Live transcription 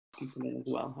people in as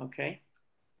well, okay?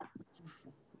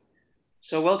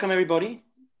 So welcome everybody.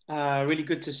 Really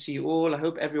good to see you all. I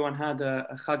hope everyone had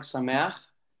a Chag Sameach.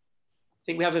 I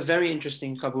think we have a very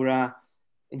interesting Chabura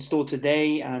in store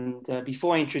today. And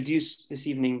before I introduce this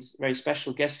evening's very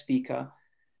special guest speaker,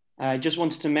 I just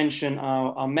wanted to mention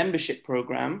our membership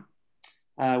program,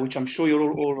 which I'm sure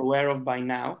you're all aware of by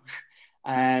now.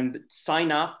 And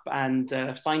sign up and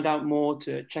find out more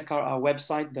to check out our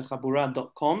website,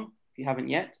 thechabura.com, if you haven't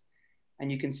yet.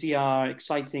 And you can see our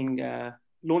exciting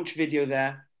launch video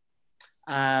there.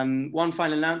 One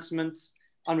final announcement,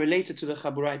 unrelated to the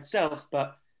Chabura itself,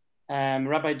 but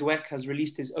Rabbi Dweck has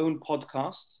released his own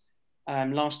podcast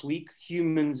last week,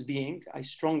 Humans Being. I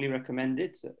strongly recommend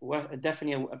it.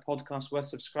 Definitely a podcast worth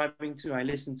subscribing to. I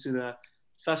listened to the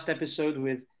first episode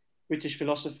with British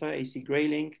philosopher A.C.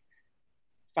 Grayling.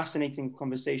 Fascinating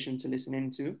conversation to listen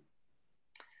into.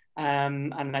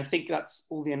 And I think that's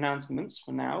all the announcements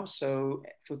for now. So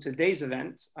for today's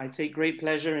event, I take great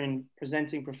pleasure in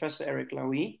presenting Professor Eric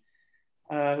Lawee,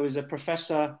 who is a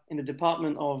professor in the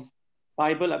Department of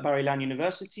Bible at Bar-Ilan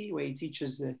University, where he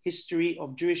teaches the history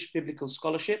of Jewish biblical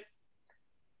scholarship.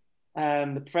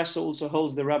 The professor also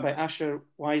holds the Rabbi Asher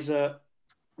Weiser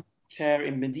Chair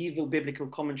in Medieval Biblical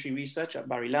Commentary Research at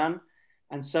Bar-Ilan,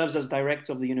 and serves as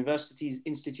director of the university's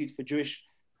Institute for Jewish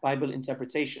Bible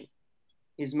Interpretation.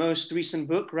 His most recent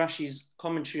book, Rashi's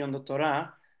Commentary on the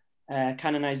Torah,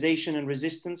 Canonization and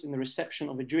Resistance in the Reception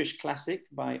of a Jewish Classic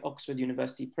by Oxford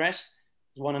University Press,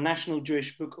 has won a National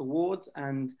Jewish Book Award,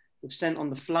 and we've sent on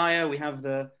the flyer, we have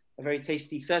a very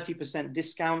tasty 30%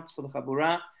 discount for the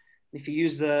Chabura. If you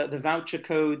use the voucher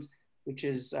code, which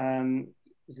is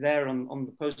there on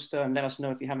the poster, and let us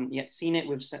know if you haven't yet seen it.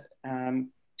 We've sent,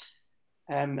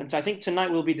 and so I think tonight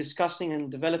we'll be discussing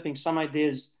and developing some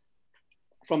ideas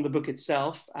from the book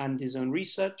itself and his own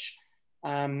research,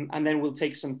 and then we'll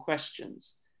take some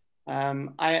questions.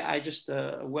 I just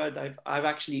a word, I've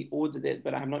actually ordered it,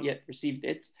 but I have not yet received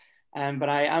it. But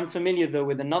I am familiar though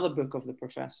with another book of the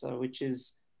professor, which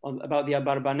is about the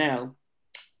Abarbanel,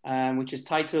 which is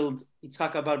titled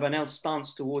Yitzhak Abarbanel's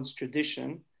Stance Towards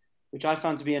Tradition, which I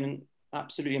found to be an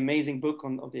absolutely amazing book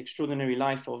of the extraordinary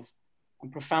life of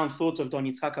and profound thought of Don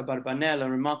Yitzhak Abarbanel, a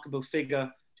remarkable figure,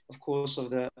 of course, of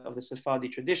the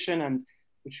Sepharadi tradition, and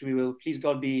which we will, please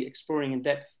God, be exploring in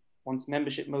depth once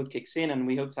membership mode kicks in, and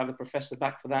we hope to have the professor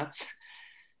back for that.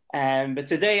 But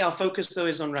today our focus, though,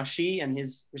 is on Rashi and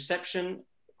his reception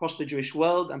across the Jewish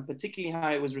world, and particularly how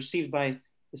it was received by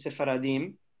the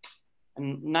Sephardim.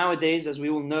 And nowadays, as we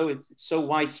all know, it's so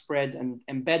widespread and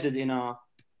embedded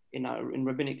in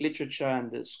rabbinic literature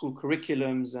and the school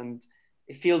curriculums, and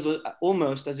it feels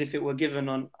almost as if it were given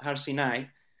on Har Sinai.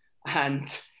 And,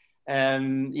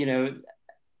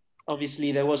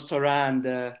 obviously there was Torah and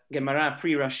Gemara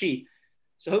pre-Rashi.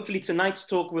 So hopefully tonight's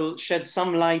talk will shed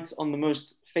some light on the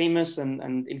most famous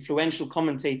and influential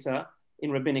commentator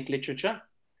in rabbinic literature.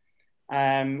 We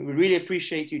really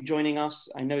appreciate you joining us.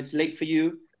 I know it's late for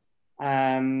you.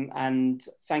 And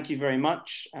thank you very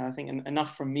much. I think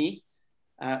enough from me.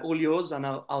 All yours, and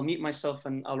I'll mute myself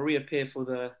and I'll reappear for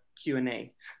the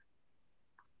Q&A.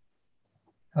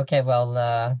 Okay,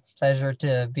 well, pleasure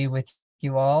to be with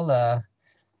you all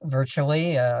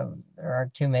virtually. There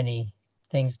aren't too many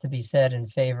things to be said in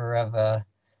favor of the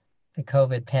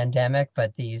COVID pandemic,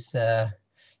 but these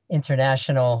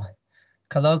international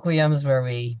colloquiums where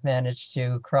we manage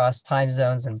to cross time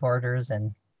zones and borders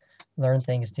and learn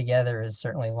things together is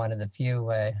certainly one of the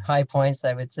few high points,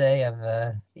 I would say, of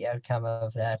the outcome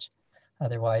of that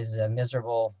otherwise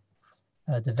miserable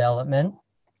development.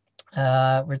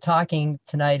 We're talking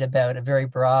tonight about a very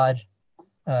broad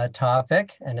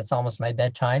topic, and it's almost my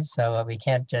bedtime, so we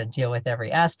can't deal with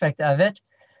every aspect of it.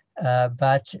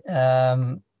 But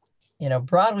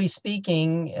broadly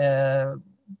speaking,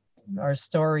 our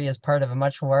story is part of a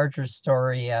much larger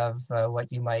story of what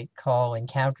you might call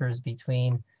encounters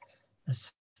between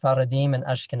Sephardim and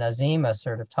Ashkenazim, a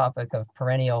sort of topic of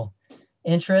perennial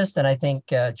interest. And I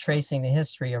think tracing the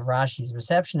history of Rashi's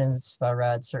reception in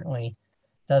Sfarad certainly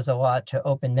does a lot to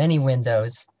open many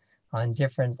windows on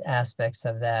different aspects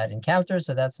of that encounter.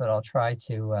 So that's what I'll try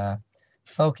to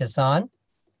focus on.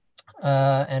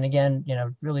 And again,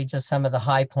 really just some of the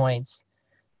high points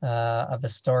of a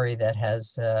story that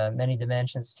has many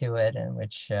dimensions to it, and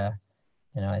which,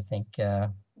 I think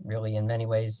really in many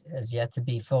ways has yet to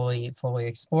be fully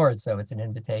explored. So it's an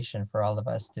invitation for all of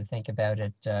us to think about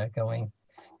it going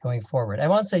forward. I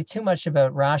won't say too much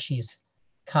about Rashi's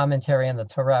commentary on the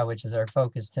Torah, which is our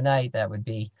focus tonight. That would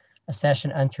be a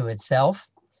session unto itself.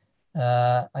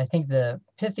 I think the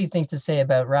pithy thing to say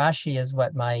about Rashi is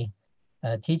what my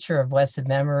teacher of blessed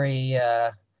memory,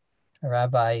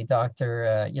 Rabbi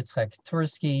Dr. Yitzchak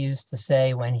Tursky used to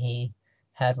say when he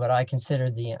had what I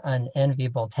considered the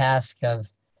unenviable task of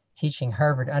teaching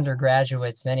Harvard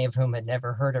undergraduates, many of whom had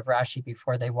never heard of Rashi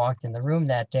before they walked in the room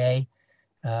that day,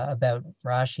 about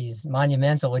Rashi's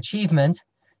monumental achievement.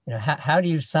 You know, how do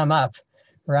you sum up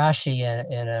Rashi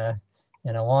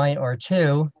in a line or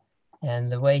two?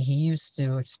 And the way he used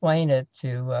to explain it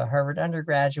to Harvard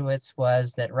undergraduates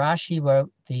was that Rashi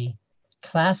wrote the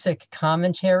classic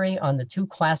commentary on the two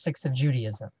classics of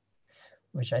Judaism,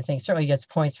 which I think certainly gets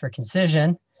points for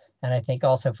concision. And I think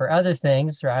also for other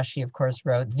things. Rashi, of course,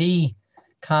 wrote the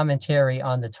commentary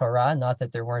on the Torah, not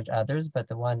that there weren't others, but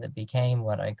the one that became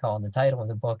what I call in the title of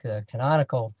the book, the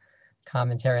canonical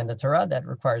commentary on the Torah. That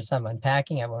requires some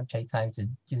unpacking. I won't take time to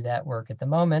do that work at the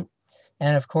moment.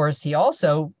 And of course, he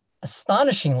also,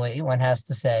 astonishingly, one has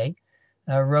to say,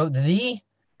 wrote the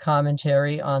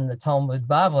commentary on the Talmud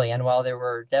Bavli. And while there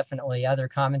were definitely other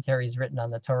commentaries written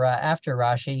on the Torah after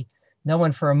Rashi, no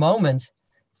one for a moment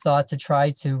thought to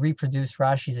try to reproduce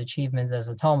Rashi's achievements as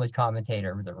a Talmud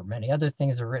commentator. There were many other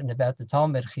things that were written about the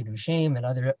Talmud, Chidushim,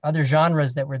 and other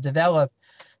genres that were developed,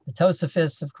 the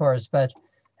Tosafists, of course. But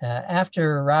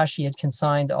after Rashi had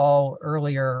consigned all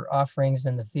earlier offerings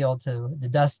in the field to the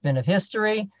dustbin of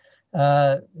history,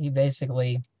 he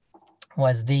basically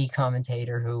was the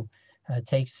commentator who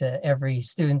takes every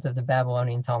student of the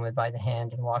Babylonian Talmud by the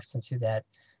hand and walks them through that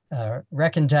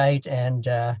recondite and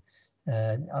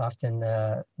often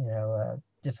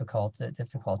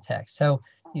difficult text. So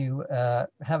you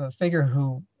have a figure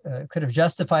who could have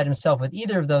justified himself with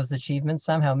either of those achievements,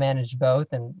 somehow managed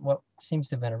both, and what seems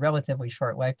to have been a relatively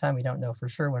short lifetime. We don't know for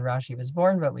sure when Rashi was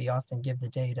born, but we often give the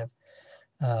date of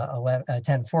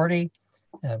 1040.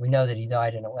 We know that he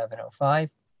died in 1105.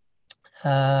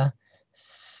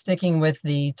 Sticking with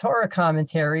the Torah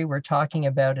commentary, we're talking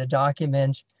about a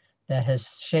document that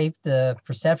has shaped the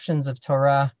perceptions of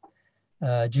Torah,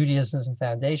 Judaism's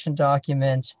foundation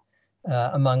document,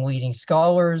 among leading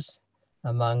scholars,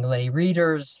 among lay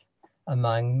readers,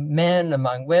 among men,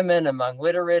 among women, among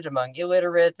literate, among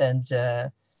illiterate, and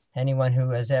anyone who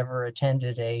has ever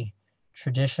attended a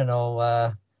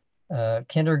traditional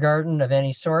kindergarten of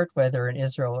any sort, whether in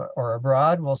Israel or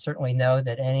abroad, will certainly know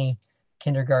that any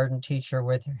kindergarten teacher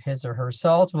with his or her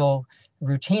salt will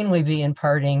routinely be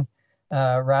imparting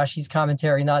Rashi's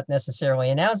commentary, not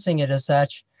necessarily announcing it as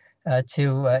such,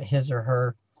 to his or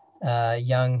her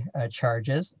young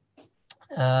charges.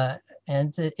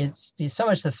 And it's so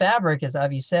much the fabric, as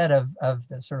Avi said, of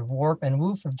the sort of warp and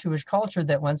woof of Jewish culture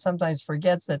that one sometimes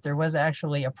forgets that there was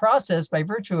actually a process by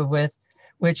virtue of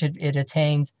which it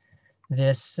attained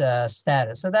this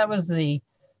status. So that was the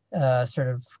sort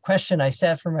of question I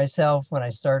set for myself when I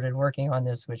started working on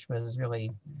this, which was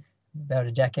really about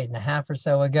a decade and a half or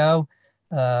so ago,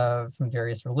 from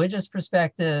various religious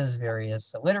perspectives,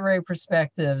 various literary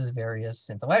perspectives, various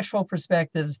intellectual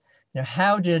perspectives.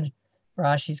 How did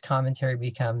Rashi's commentary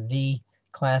become the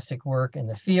classic work in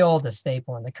the field, a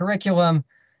staple in the curriculum,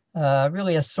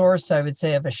 really a source, I would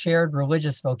say, of a shared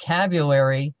religious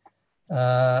vocabulary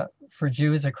for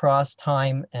Jews across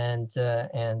time and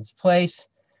place.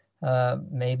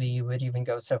 Maybe you would even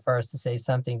go so far as to say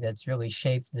something that's really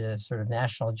shaped the sort of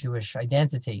national Jewish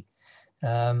identity.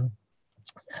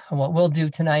 What we'll do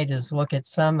tonight is look at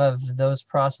some of those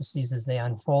processes as they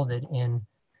unfolded in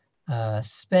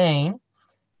Spain.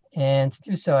 And to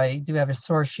do so, I do have a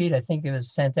source sheet. I think it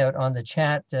was sent out on the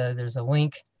chat. There's a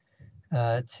link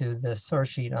to the source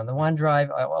sheet on the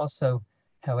OneDrive. I'll also,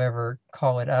 however,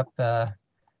 call it up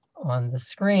on the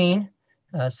screen.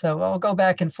 So I'll go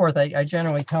back and forth. I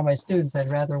generally tell my students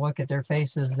I'd rather look at their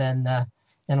faces than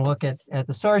look at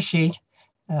the source sheet,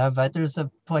 but there's a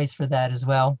place for that as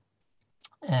well.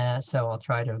 So I'll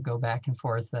try to go back and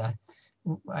forth.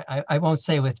 I won't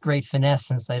say with great finesse,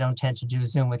 since I don't tend to do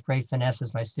Zoom with great finesse,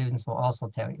 as my students will also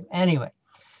tell you. Anyway,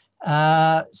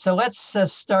 so let's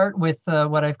start with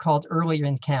what I've called earlier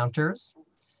encounters.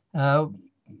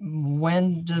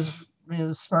 When does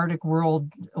the Sephardic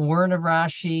world learn of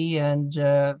Rashi and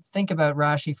think about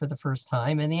Rashi for the first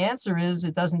time? And the answer is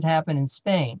it doesn't happen in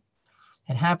Spain.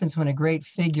 It happens when a great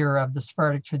figure of the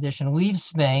Sephardic tradition leaves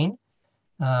Spain,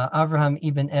 Avraham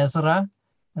ibn Ezra,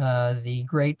 the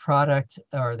great product,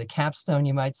 or the capstone,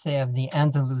 you might say, of the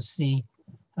Andalusi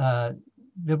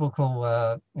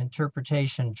biblical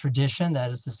interpretation tradition,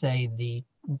 that is to say, the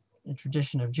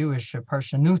tradition of Jewish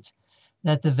Parshanut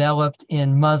that developed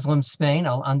in Muslim Spain,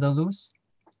 Al-Andalus.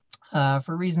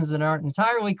 For reasons that aren't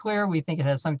entirely clear, we think it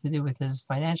has something to do with his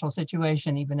financial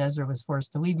situation. Ibn Ezra was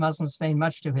forced to leave Muslim Spain,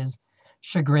 much to his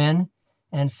chagrin,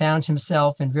 and found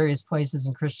himself in various places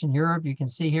in Christian Europe. You can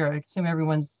see here, I assume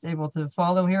everyone's able to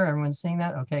follow here. Everyone's seeing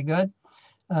that? Okay, good.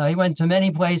 He went to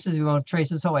many places. We won't trace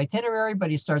his whole itinerary,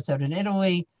 but he starts out in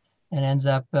Italy and ends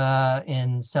up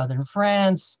in southern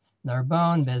France,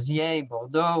 Narbonne, Béziers,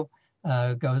 Bordeaux,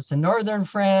 goes to northern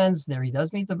France. There he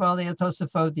does meet the Balei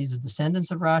Tosafot. These are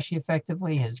descendants of Rashi,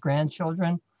 effectively, his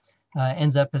grandchildren.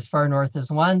 Ends up as far north as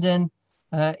London.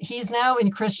 He's now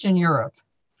in Christian Europe.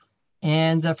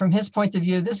 And from his point of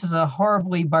view, this is a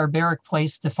horribly barbaric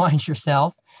place to find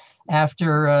yourself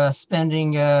after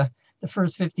spending the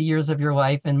first 50 years of your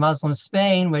life in Muslim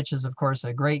Spain, which is, of course,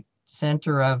 a great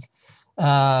center of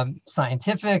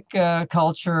scientific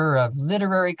culture, of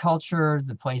literary culture,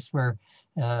 the place where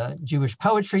Jewish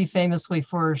poetry famously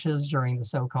flourishes during the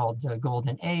so-called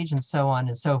Golden Age, and so on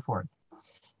and so forth.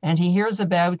 And he hears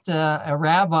about a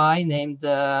rabbi named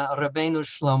Rabbeinu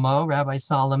Shlomo, Rabbi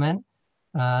Solomon,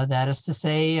 that is to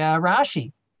say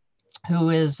Rashi, who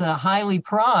is highly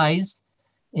prized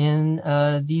in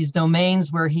these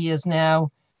domains where he is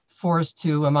now forced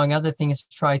to, among other things,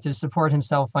 try to support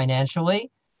himself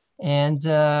financially and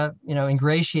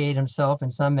ingratiate himself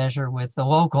in some measure with the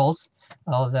locals,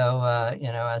 although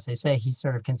as they say, he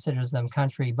sort of considers them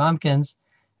country bumpkins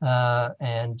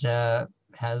and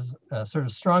has a sort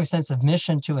of strong sense of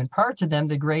mission to impart to them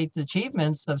the great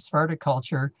achievements of Sephardic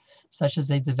culture, such as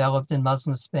they developed in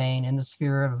Muslim Spain, in the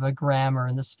sphere of grammar,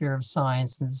 in the sphere of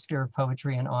science, in the sphere of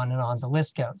poetry, and on the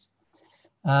list goes.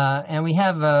 And we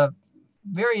have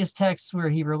various texts where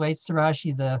he relates to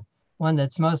Rashi. The one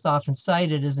that's most often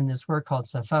cited is in this work called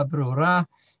Safa Brura.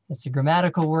 It's a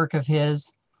grammatical work of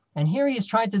his. And here he's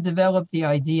trying to develop the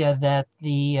idea that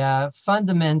the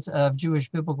fundament of Jewish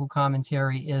biblical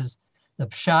commentary is the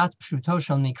pshat, pshuto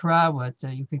shel mikra, what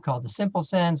you could call the simple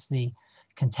sense, the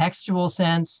contextual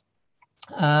sense.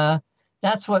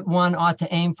 That's what one ought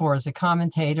to aim for as a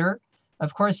commentator.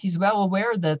 Of course, he's well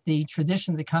aware that the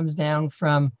tradition that comes down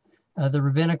from the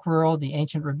rabbinic world, the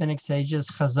ancient rabbinic sages,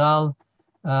 Chazal,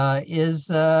 is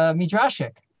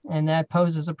midrashic, and that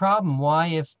poses a problem. Why,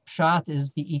 if pshat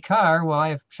is the ikar,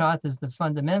 why, if pshat is the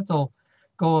fundamental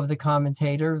goal of the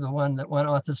commentator, the one that one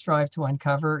ought to strive to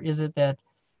uncover, is it that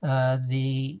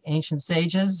the ancient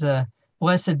sages,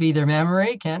 blessed be their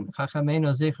memory, Chachamenu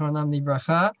zichronam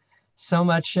libracha, so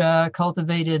much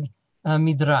cultivated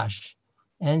midrash.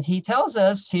 And he tells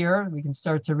us here, we can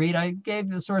start to read. I gave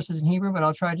the sources in Hebrew, but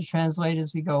I'll try to translate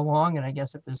as we go along. And I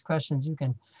guess if there's questions, you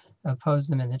can pose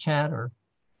them in the chat or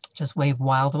just wave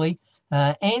wildly.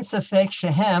 Ein safek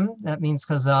shehem, that means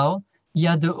Chazal,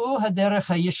 yadu'u haderech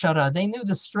hayishara. They knew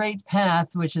the straight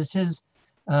path, which is his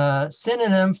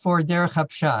synonym for derech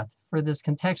hapshat, for this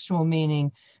contextual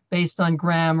meaning based on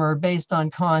grammar, based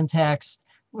on context,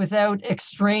 without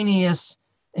extraneous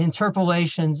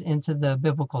interpolations into the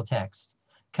biblical text.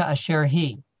 Ka'asher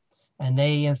hi. And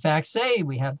they, in fact, say,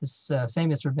 we have this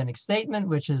famous rabbinic statement,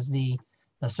 which is the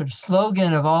sort of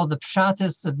slogan of all the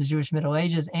pshatists of the Jewish Middle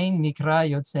Ages, Ein mikra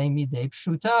yotzei midei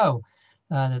pshuto,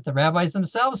 that the rabbis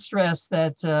themselves stress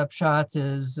that pshat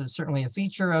is certainly a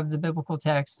feature of the biblical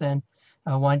text, and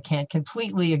one can't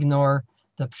completely ignore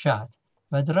the pshat.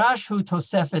 Vadrash hu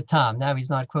tosefet tam. Now he's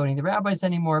not quoting the rabbis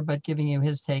anymore, but giving you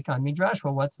his take on midrash.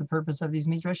 Well, what's the purpose of these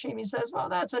midrashim? He says, well,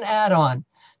 that's an add-on.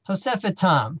 Tosefet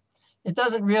tam. It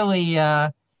doesn't really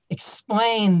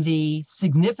explain the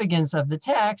significance of the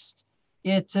text.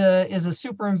 It is a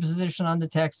superimposition on the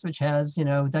text, which has,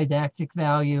 didactic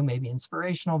value, maybe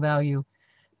inspirational value,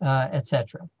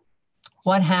 etc.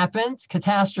 What happened?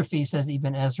 Catastrophe, says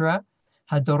Ibn Ezra.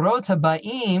 Hadorot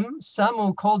habaim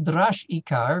samu kol drash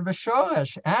ikar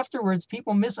v'shoresh. Afterwards,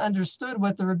 people misunderstood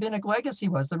what the rabbinic legacy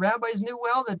was. The rabbis knew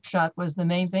well that pshat was the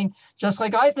main thing, just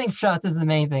like I think pshat is the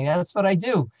main thing. That's what I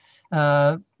do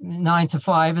 9 to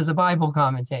 5 as a Bible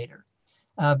commentator.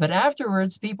 But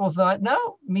afterwards, people thought,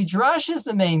 no, midrash is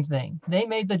the main thing. They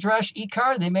made the drash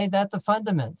ikar, they made that the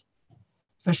fundament.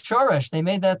 V'shoresh, they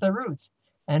made that the root.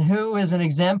 And who is an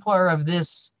exemplar of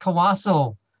this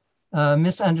colossal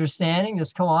misunderstanding,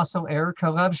 this colossal error?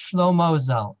 Karav Shlomo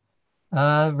Zal,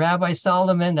 Rabbi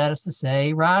Solomon, that is to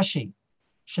say, Rashi.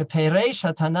 Sheperesh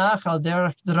hatanach al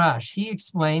derech drash. He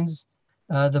explains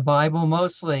the Bible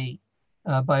mostly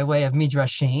by way of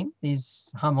midrashim, these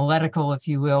homiletical, if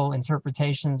you will,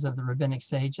 interpretations of the rabbinic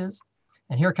sages.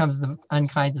 And here comes the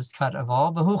unkindest cut of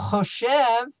all. V'hu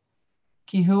choshev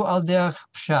ki hu al derech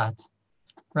pshat.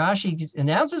 Rashi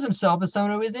announces himself as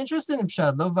someone who is interested in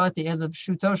pshat. Lo vati elav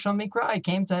pshuto shel mikra. I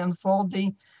came to unfold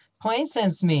the plain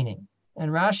sense meaning.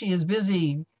 And Rashi is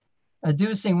busy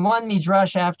adducing one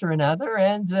midrash after another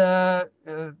and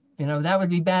that would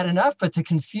be bad enough, but to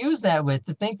confuse that with,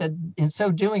 to think that in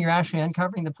so doing, you're actually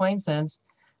uncovering the plain sense,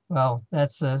 well,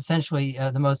 that's essentially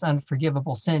the most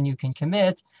unforgivable sin you can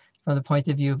commit from the point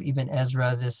of view of Ibn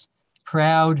Ezra, this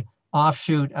proud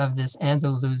offshoot of this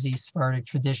Andalusi Sephardic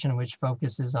tradition, which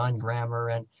focuses on grammar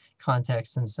and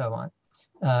context and so on,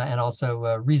 and also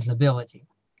reasonability.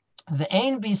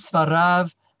 Ve'ein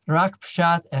bisvarav rak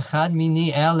pshat echad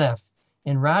mini elef.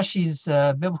 In Rashi's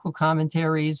biblical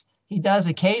commentaries, he does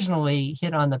occasionally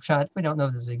hit on the pshat. We don't know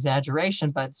if this is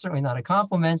exaggeration, but it's certainly not a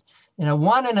compliment.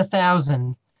 1 in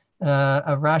 1,000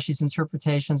 of Rashi's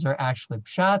interpretations are actually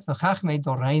pshat. V'chachmei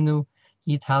doreinu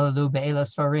yithalelu be'ela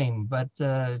svarim. But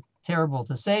terrible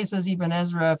to say, says Ibn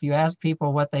Ezra, if you ask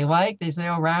people what they like, they say,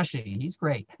 oh, Rashi, he's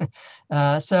great.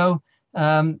 So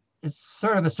it's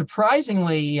sort of a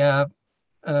surprisingly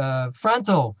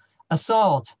frontal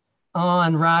assault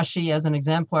on Rashi as an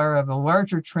exemplar of a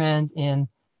larger trend in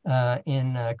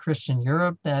Christian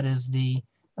Europe. That is the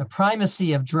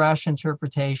primacy of Drush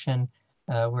interpretation,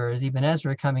 whereas Ibn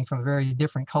Ezra, coming from a very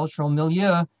different cultural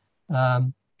milieu,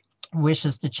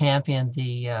 wishes to champion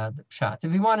the pshat.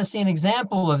 If you want to see an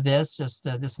example of this, just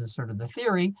this is sort of the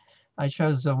theory. I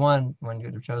chose one you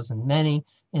would have chosen many.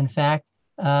 In fact,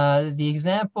 the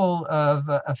example of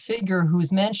a figure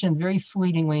who's mentioned very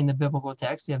fleetingly in the biblical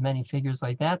text. We have many figures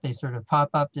like that. They sort of pop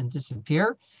up and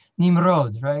disappear.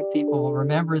 Nimrod, right? People will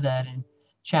remember that in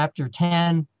chapter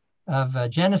 10 of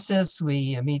Genesis,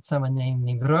 we meet someone named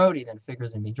Nimrod. He then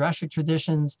figures in Midrashic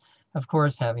traditions, of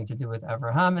course, having to do with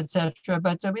Abraham, etc.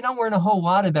 But we don't learn a whole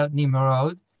lot about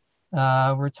Nimrod.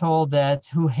 We're told that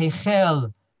hu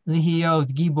hechel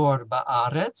lihiot gibor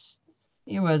ba'aretz.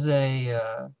 He was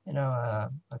a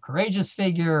courageous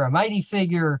figure, a mighty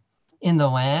figure in the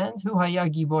land. Hu haya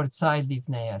gibor tzad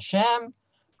livnei Hashem.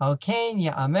 Al kain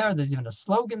ya'amer. There's even a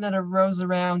slogan that arose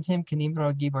around him.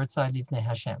 Nimrod gibor tzad livnei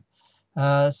Hashem.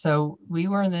 So we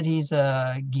learn that he's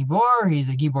a gibor, he's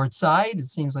a gibor tzad. It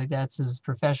seems like that's his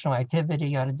professional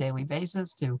activity on a daily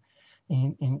basis, to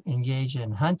engage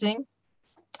in hunting.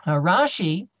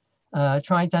 Rashi,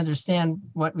 trying to understand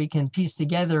what we can piece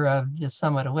together of this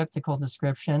somewhat elliptical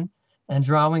description and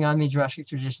drawing on Midrashic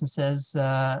tradition, says,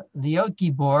 Liot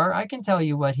gibor, I can tell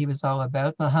you what he was all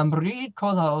about. Lahamrid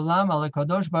kol ha'olam ala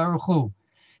kadosh baruch hu.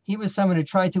 He was someone who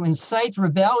tried to incite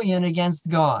rebellion against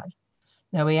God.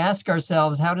 Now we ask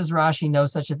ourselves, how does Rashi know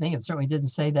such a thing? It certainly didn't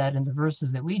say that in the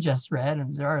verses that we just read.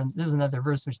 And there's another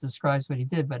verse which describes what he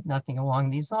did, but nothing along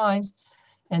these lines.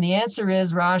 And the answer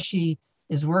is Rashi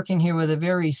is working here with a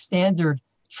very standard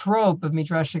trope of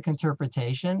Midrashic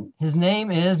interpretation. His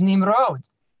name is Nimrod,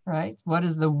 right? What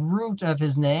is the root of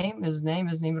his name? His name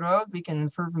is Nimrod. We can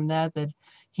infer from that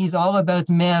he's all about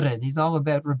mered. He's all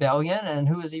about rebellion. And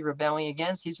who is he rebelling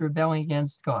against? He's rebelling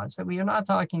against God. So we are not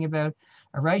talking about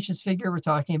a righteous figure. We're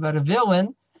talking about a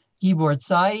villain. Gibor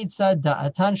tzad, sad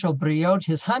da'atan shel briot.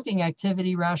 His hunting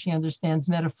activity, Rashi understands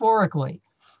metaphorically.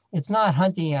 It's not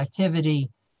hunting activity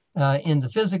in the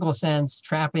physical sense,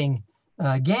 trapping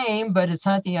game, but it's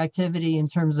hunting activity in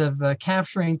terms of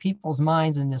capturing people's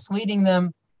minds and misleading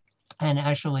them, and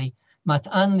actually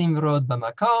mat'an limrod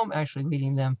b'makom, actually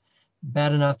leading them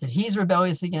bad enough that he's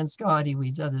rebellious against God. He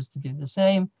leads others to do the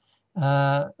same.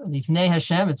 Lifnei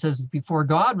Hashem, it says before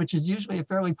God, which is usually a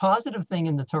fairly positive thing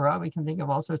in the Torah. We can think of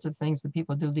all sorts of things that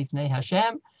people do Lifnei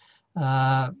Hashem.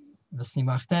 V'simachtem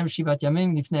shivat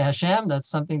yamim Lifnei Hashem. That's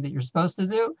something that you're supposed to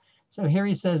do. So here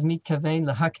he says, mitkavein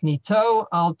lahaknito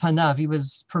al panav. He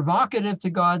was provocative to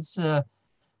God's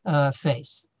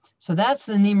face. So that's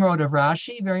the Nimrod of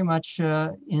Rashi, very much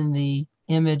in the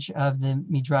image of the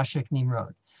Midrashic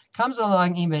Nimrod. Comes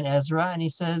along Ibn Ezra and he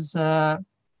says,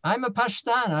 I'm a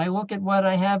Pashtan. I look at what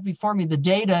I have before me, the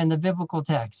data in the biblical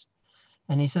text.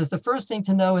 And he says, the first thing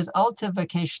to know is, Al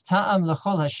tevakesh ta'am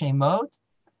l'chol hashemot,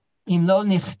 im lo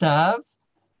nichtav.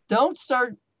 Don't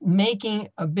start making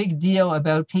a big deal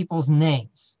about people's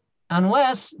names.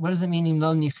 Unless, what does it mean, im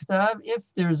lo nichtav? If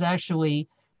there's actually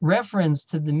reference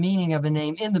to the meaning of a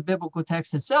name in the biblical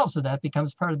text itself, so that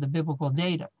becomes part of the biblical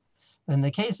data. In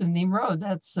the case of Nimrod,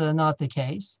 that's not the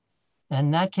case. And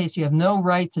in that case, you have no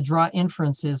right to draw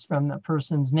inferences from a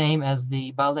person's name as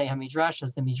the Balei HaMidrash,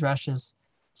 as the Midrashes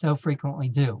so frequently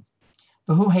do.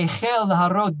 What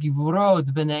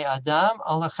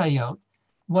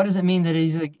does it mean that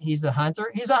he's a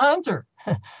hunter? He's a hunter.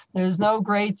 There's no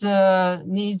great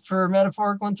need for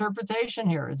metaphorical interpretation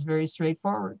here. It's very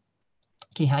straightforward.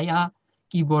 Kihaya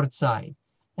gibor tzad.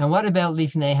 And what about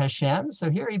Lifnei Hashem? So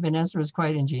here Ibn Ezra is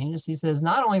quite ingenious. He says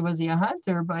not only was he a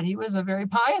hunter, but he was a very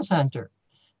pious hunter.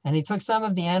 And he took some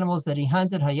of the animals that he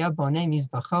hunted, Hayab bonei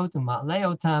mizbachot u'ma'lei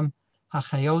otam,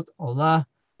 hachayot olah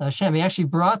Hashem. He actually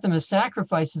brought them as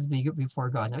sacrifices before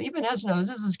God. Now, Ibn Ezra knows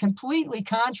this is completely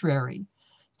contrary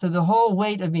to the whole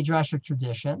weight of Midrashic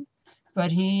tradition,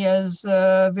 but he is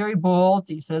very bold.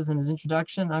 He says in his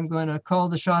introduction, I'm going to call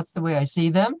the shots the way I see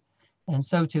them. And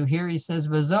so too here he says,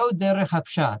 V'zo derech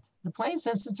hapshat. The plain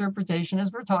sense interpretation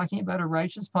is we're talking about a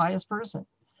righteous, pious person.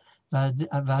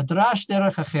 V'adrash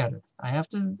derech acheret. I have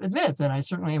to admit that I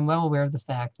certainly am well aware of the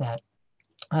fact that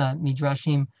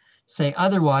Midrashim say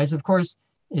otherwise. Of course,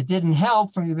 it didn't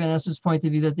help from Ibn Ezra's point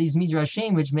of view that these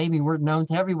Midrashim, which maybe weren't known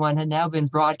to everyone, had now been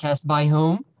broadcast by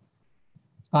whom?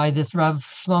 By this Rav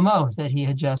Shlomo that he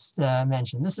had just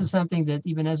mentioned. This is something that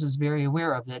Ibn Ezra is very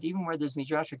aware of, that even where there's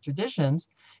Midrashic traditions,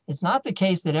 it's not the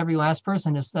case that every last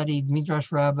person has studied Midrash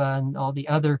Rabbah and all the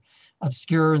other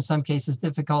obscure, in some cases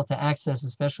difficult to access,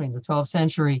 especially in the 12th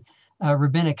century,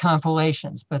 rabbinic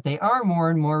compilations. But they are more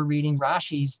and more reading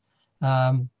Rashi's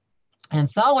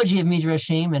anthology of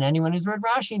Midrashim, and anyone who's read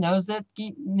Rashi knows that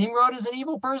Nimrod is an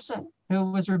evil person who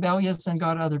was rebellious and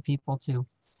got other people to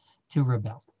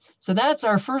rebel. So that's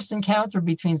our first encounter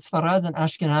between Sfarad and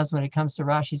Ashkenaz when it comes to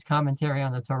Rashi's commentary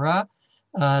on the Torah.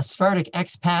 Sephardic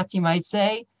expat, you might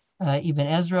say. Ibn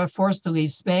Ezra, forced to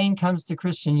leave Spain, comes to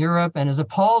Christian Europe and is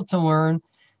appalled to learn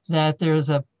that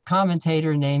there's a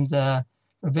commentator named Rabbeinu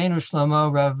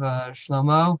Shlomo, Rav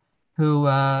Shlomo,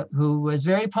 who is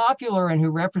very popular and who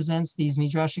represents these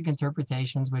Midrashic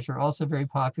interpretations, which are also very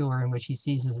popular and which he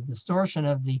sees as a distortion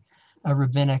of the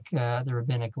rabbinic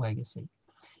legacy.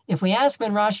 If we ask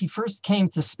when Rashi first came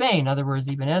to Spain, in other words,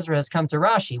 Ibn Ezra has come to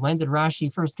Rashi, when did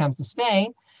Rashi first come to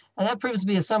Spain? And that proves to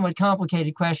be a somewhat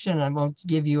complicated question. I won't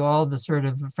give you all the sort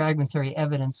of fragmentary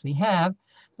evidence we have,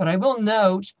 but I will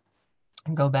note,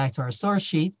 and go back to our source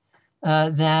sheet,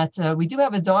 that we do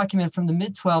have a document from the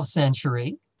mid-12th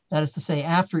century, that is to say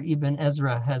after Ibn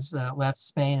Ezra has left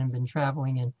Spain and been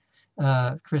traveling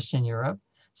in Christian Europe.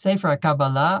 Sefer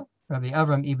Kabbalah, Rabbi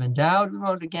Avram Ibn Dowd. We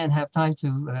won't again have time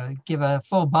to give a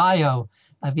full bio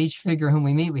of each figure whom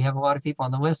we meet. We have a lot of people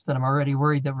on the list that I'm already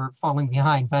worried that we're falling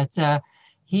behind, but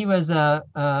he was a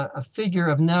figure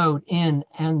of note in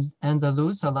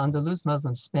Andalus, Al-Andalus,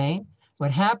 Muslim Spain.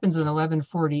 What happens in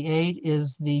 1148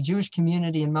 is the Jewish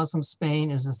community in Muslim Spain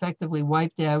is effectively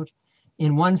wiped out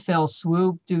in one fell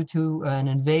swoop due to an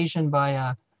invasion by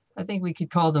I think we could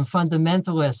call them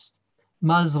fundamentalist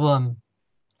Muslim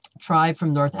tribe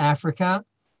from North Africa.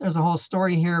 There's a whole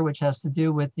story here which has to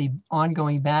do with the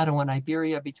ongoing battle in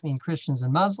Iberia between Christians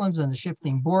and Muslims and the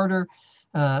shifting border.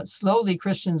 Slowly,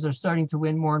 Christians are starting to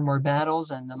win more and more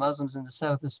battles, and the Muslims in the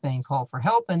south of Spain call for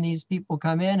help, and these people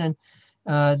come in,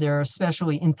 and they're a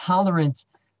especially intolerant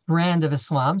brand of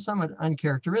Islam, somewhat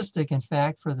uncharacteristic, in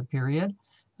fact, for the period.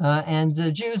 And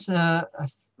the Jews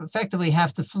effectively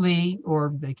have to flee,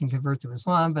 or they can convert to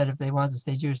Islam, but if they want to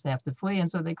stay Jewish, they have to flee.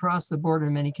 And so they cross the border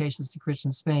in many cases to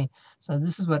Christian Spain. So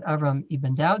this is what Avram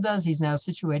Ibn Dowd does. He's now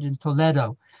situated in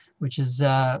Toledo, which is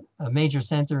a major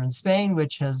center in Spain,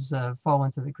 which has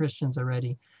fallen to the Christians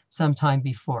already some time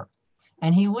before.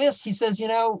 And he lists, he says, you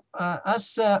know,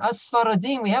 us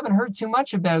Sfaradim, we haven't heard too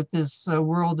much about this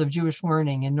world of Jewish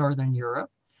learning in Northern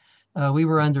Europe. We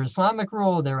were under Islamic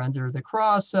rule, they're under the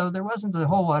cross, so there wasn't a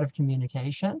whole lot of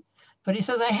communication. But he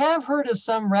says, I have heard of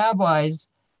some rabbis,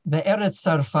 Be'eretz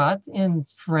Sarfat in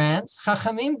France,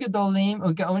 Chachamim Gedolim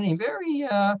Ugaonim, very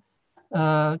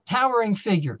towering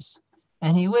figures.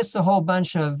 And he lists a whole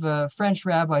bunch of French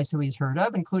rabbis who he's heard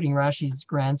of, including Rashi's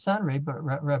grandson,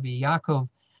 Rabbi Yaakov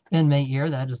ben Meir,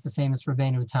 that is the famous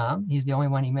Rabbeinu Tam. He's the only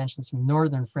one he mentions from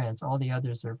northern France. All the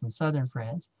others are from southern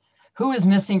France. Who is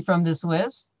missing from this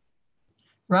list?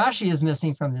 Rashi is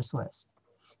missing from this list.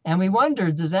 And we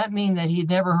wondered, does that mean that he'd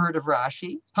never heard of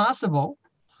Rashi? Possible.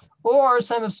 Or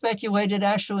some have speculated,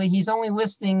 actually, he's only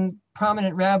listing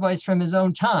prominent rabbis from his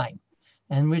own time,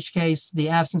 in which case the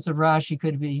absence of Rashi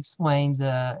could be explained,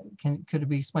 could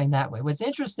be explained that way. What's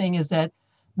interesting is that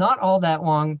not all that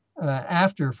long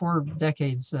after, 4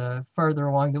 decades farther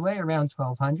along the way, around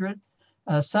 1200,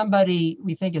 somebody,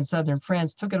 we think in southern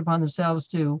France, took it upon themselves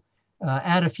to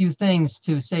add a few things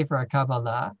to Sefer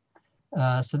HaKabbalah.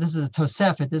 So this is a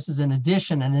Tosefet, this is an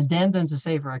addition, an addendum to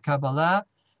Sefer HaKabbalah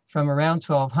from around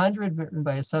 1200, written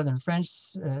by a southern French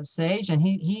sage. And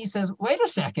he says, wait a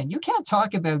second, you can't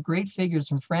talk about great figures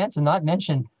from France and not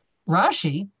mention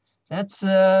Rashi. That's,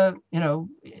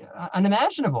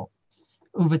 unimaginable.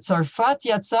 Uvetzarfat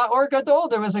yatsa or gadol,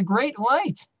 there was a great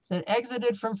light that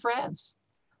exited from France.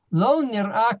 Lo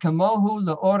nir'a kamohu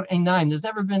le'or einaim, there's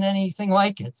never been anything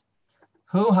like it.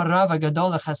 Hu harav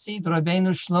hagadol hasid Rabbeinu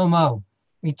Shlomo,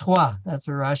 Troyes. That's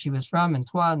where Rashi was from, in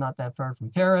Troyes, not that far from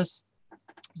Paris.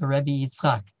 The Rebbe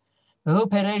Yitzchak. We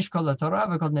won't read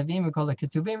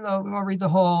the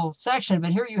whole section,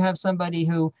 but here you have somebody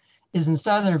who is in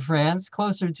southern France,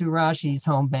 closer to Rashi's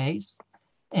home base,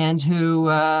 and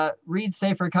who reads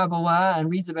Sefer Kabbalah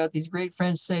and reads about these great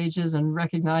French sages and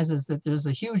recognizes that there's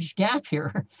a huge gap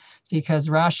here because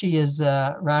Rashi is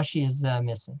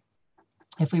missing.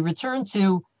 If we return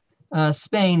to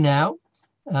Spain now,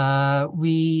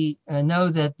 we know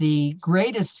that the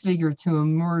greatest figure to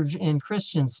emerge in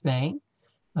Christian Spain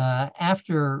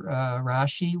after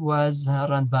Rashi was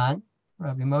Ramban,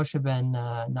 Rabbi Moshe ben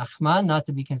Nachman, not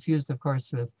to be confused, of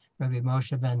course, with Rabbi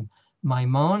Moshe ben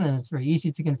Maimon, and it's very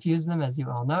easy to confuse them, as you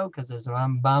all know, because there's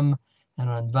Rambam and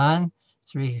Ramban.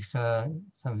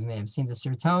 Some of you may have seen the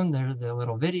Sirton, the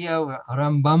little video,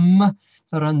 Rambam,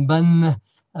 Ramban.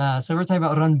 So we're talking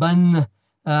about Ramban,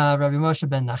 Rabbi Moshe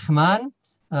ben Nachman,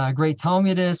 great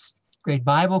Talmudist, great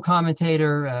Bible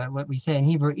commentator, what we say in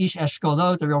Hebrew, Ish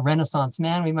Eshkolot, a real Renaissance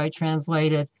man, we might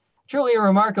translate it. Truly a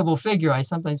remarkable figure. I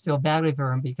sometimes feel badly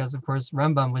for him because, of course,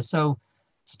 Rambam was so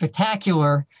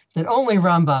spectacular that only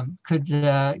Rambam could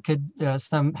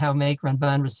somehow make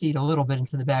Ramban recede a little bit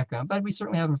into the background. But we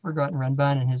certainly haven't forgotten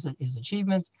Ramban and his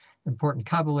achievements, important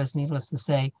Kabbalist, needless to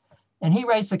say. And he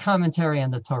writes a commentary on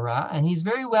the Torah, and he's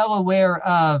very well aware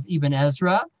of Ibn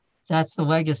Ezra. That's the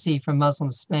legacy from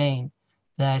Muslim Spain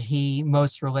that he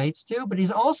most relates to. But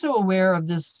he's also aware of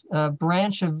this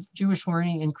branch of Jewish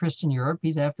learning in Christian Europe.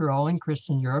 He's, after all, in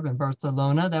Christian Europe, in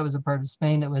Barcelona. That was a part of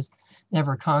Spain that was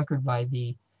never conquered by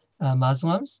the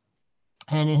Muslims.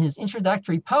 And in his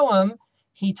introductory poem,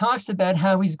 he talks about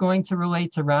how he's going to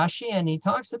relate to Rashi, and he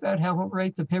talks about how he'll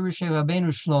relate to Pirushei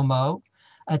Rabbeinu Shlomo,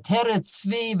 Ateret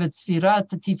Tzvi v'Tzvirat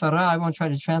Tifara. I won't try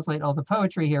to translate all the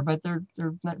poetry here, but they're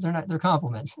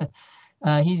compliments.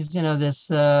 He's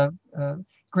this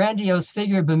grandiose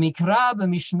figure b'mikra,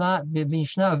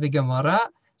 b'mishnah, v'gemara,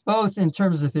 both in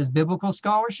terms of his biblical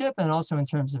scholarship and also in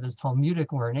terms of his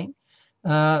Talmudic learning.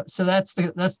 So that's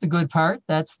the good part.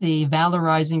 That's the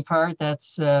valorizing part.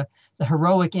 That's the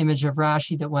heroic image of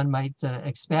Rashi that one might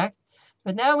expect.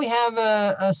 But now we have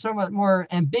a somewhat more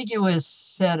ambiguous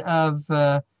set of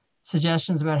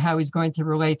suggestions about how he's going to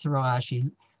relate to Rashi.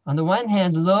 On the one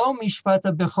hand, lo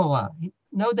mishpata bechora.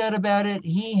 No doubt about it,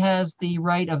 he has the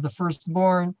right of the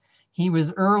firstborn. He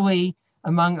was early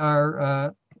among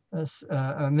our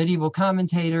medieval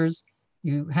commentators.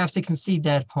 You have to concede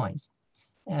that point.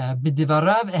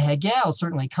 B'divarav ehege, I'll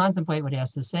certainly contemplate what he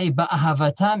has to say.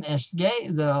 Ba'ahavatam eshge,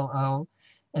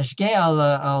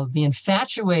 I'll be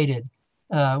infatuated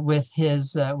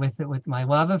with my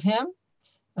love of him,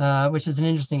 which is an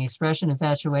interesting expression.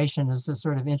 Infatuation is a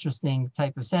sort of interesting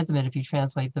type of sentiment if you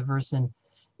translate the verse in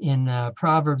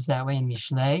Proverbs that way, in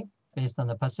Mishlei, based on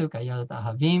the pasuk Ayodat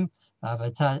Ahavim,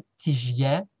 Avata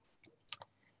Tishye.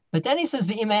 But then he says,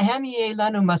 "V'imehem yeh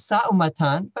lanu masa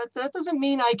umatan," but that doesn't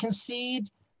mean I concede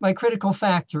my critical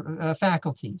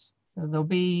faculties. There'll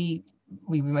be,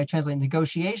 we might translate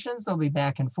negotiations. There'll be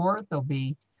back and forth. There'll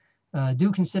be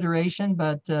due consideration,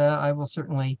 but I will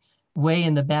certainly weigh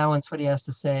in the balance what he has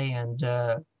to say and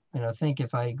think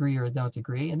if I agree or don't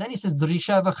agree. And then he says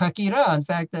drisha v'chakira. In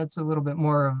fact, that's a little bit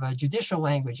more of a judicial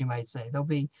language, you might say. There'll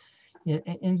be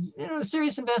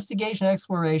serious investigation,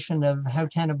 exploration of how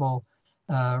tenable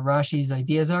Rashi's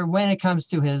ideas are when it comes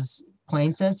to his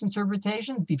plain sense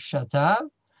interpretation, bipshatav,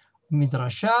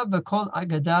 midrashav, v'kol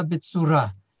agada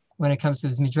b'tzura. When it comes to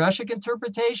his midrashic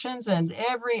interpretations, and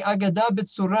every agada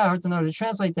b'tzura, hard to know how to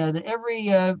translate that,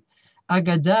 every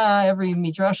agada, every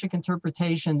midrashic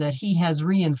interpretation that he has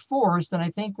reinforced, and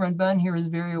I think Ramban here is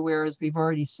very aware, as we've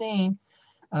already seen,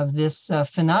 of this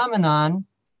phenomenon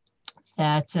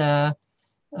that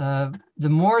the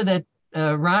more that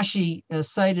Rashi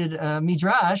cited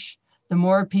midrash, the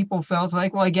more people felt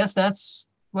like, well, I guess that's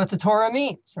what the Torah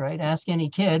means, right? Ask any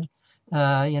kid,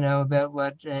 about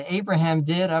what Abraham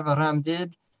did, Avraham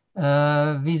did,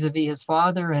 vis-a-vis his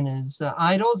father and his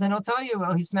idols, and he'll tell you,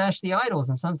 well, he smashed the idols,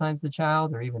 and sometimes the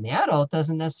child or even the adult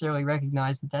doesn't necessarily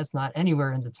recognize that that's not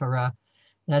anywhere in the Torah.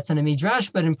 That's in a midrash,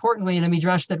 but importantly in a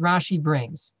midrash that Rashi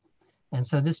brings. And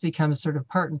so this becomes sort of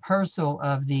part and parcel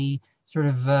of the sort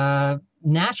of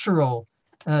natural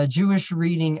Jewish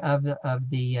reading of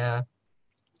the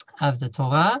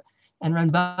Torah. And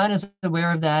Ramban is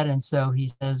aware of that, and so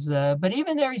he says, but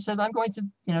even there he says, I'm going to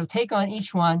take on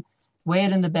each one, weigh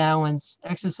it in the balance,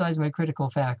 exercise my critical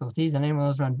faculties. And anyone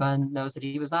who's Ramban knows that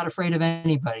he was not afraid of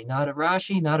anybody, not of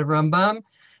Rashi, not of Rambam,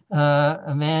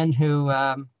 a man who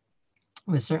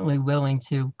was certainly willing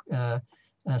to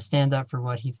stand up for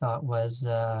what he thought was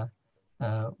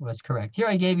correct. Here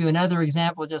I gave you another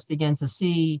example just again to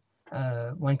see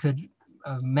one could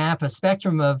map a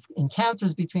spectrum of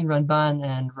encounters between Ramban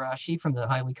and Rashi, from the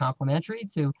highly complementary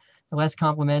to the less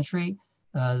complementary.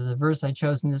 The verse I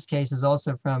chose in this case is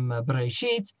also from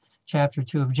Bereshit, chapter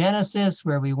 2 of Genesis,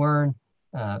 where we learn,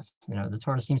 the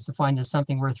Torah seems to find this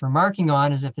something worth remarking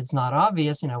on, as if it's not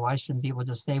obvious. Why shouldn't people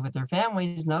just stay with their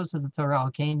families? No, says the Torah,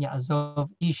 Al-Kain Ya'azov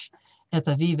Ish et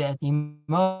aviv et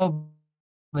imo.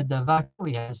 We have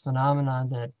this phenomenon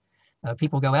that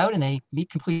people go out and they meet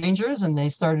complete strangers and they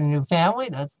start a new family.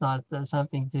 That's not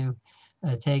something to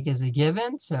take as a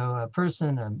given. So a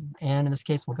person, and in this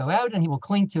case, will go out and he will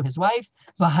cling to his wife.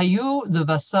 V'hayu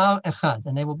levasar echad,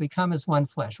 and they will become as one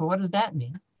flesh. Well, what does that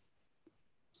mean?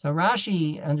 So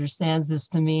Rashi understands this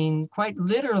to mean quite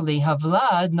literally,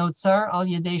 havlad notzar al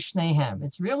yedei shnehem.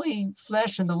 It's really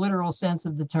flesh in the literal sense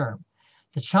of the term.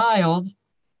 The child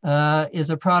is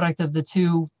a product of the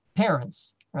two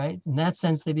parents, right? In that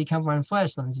sense, they become one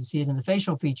flesh. Sometimes you see it in the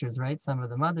facial features, right? Some of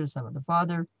the mother, some of the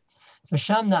father.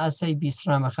 That's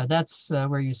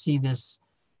where you see this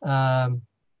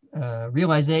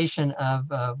realization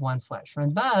of one flesh.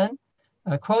 Ramban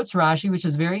quotes Rashi, which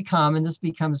is very common. This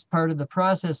becomes part of the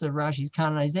process of Rashi's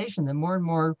canonization, that more and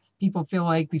more people feel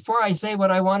like, before I say what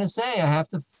I want to say, I have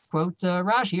to quote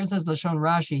Rashi. Here says Lashon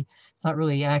Rashi. It's not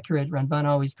really accurate. Ramban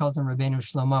always calls him Rabbeinu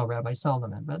Shlomo, Rabbi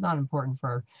Solomon, but not important for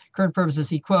our current purposes.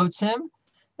 He quotes him,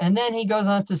 and then he goes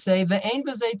on to say, Ve'ein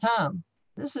b'zei tam.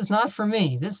 This is not for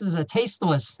me. This is a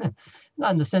tasteless,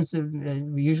 not in the sense that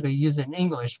we usually use it in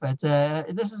English, but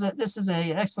this is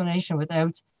an explanation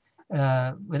without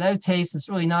taste. It's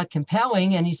really not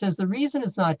compelling. And he says the reason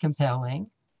it's not compelling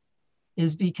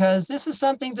is because this is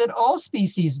something that all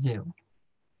species do,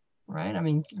 right? I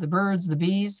mean, the birds, the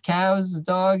bees, cows, the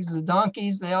dogs, the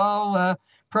donkeys, they all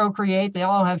procreate. They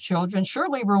all have children.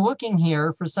 Surely we're looking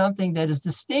here for something that is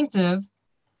distinctive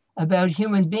about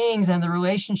human beings and the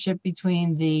relationship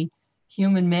between the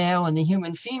human male and the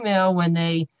human female when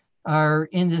they are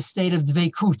in this state of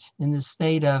dveikut, in this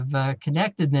state of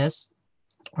connectedness,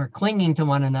 or clinging to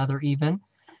one another even.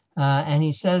 And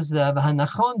he says,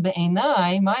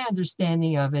 my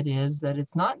understanding of it is that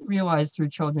it's not realized through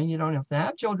children. You don't have to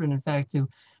have children, in fact, to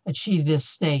achieve this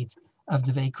state of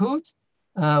dveikut.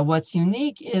 What's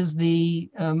unique is the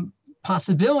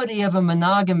possibility of a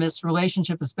monogamous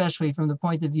relationship, especially from the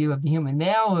point of view of the human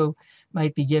male, who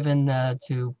might be given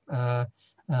to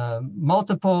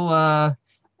multiple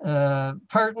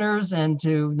partners, and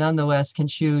to nonetheless can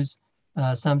choose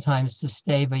sometimes to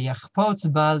stay. He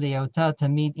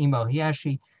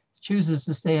actually chooses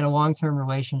to stay in a long-term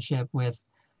relationship with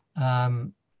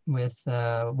one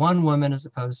woman, as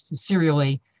opposed to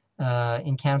serially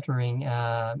encountering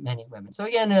many women. So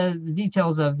again, the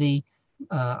details of the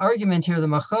argument here, the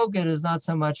machoket, is not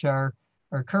so much our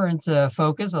current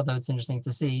focus, although it's interesting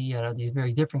to see these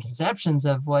very different conceptions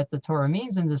of what the Torah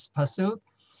means in this pasuk.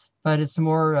 But it's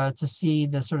more to see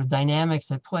the sort of dynamics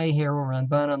at play here, where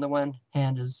Ramban on the one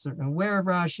hand is certainly aware of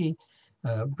Rashi,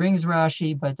 brings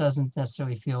Rashi, but doesn't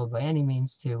necessarily feel by any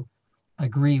means to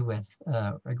agree with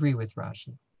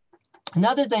Rashi.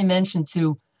 Another dimension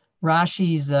to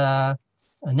Rashi's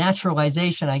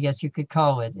naturalization, I guess you could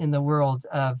call it, in the world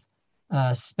of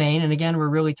Spain. And again, we're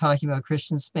really talking about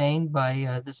Christian Spain.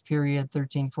 By this period,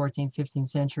 13th, 14th, 15th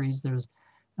centuries, there's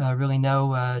really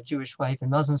no Jewish life in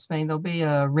Muslim Spain. There'll be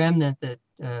a remnant that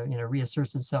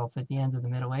reasserts itself at the end of the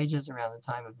Middle Ages, around the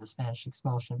time of the Spanish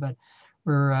expulsion. But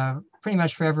we're pretty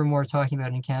much forevermore talking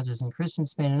about encounters in Christian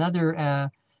Spain. Another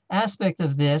aspect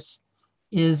of this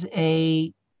is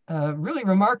a really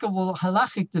remarkable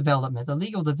halachic development, a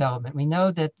legal development. We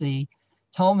know that the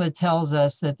Talmud tells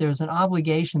us that there's an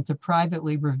obligation to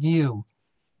privately review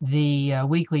the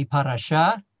weekly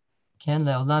parasha. Ken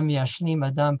le'olam yashlim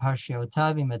adam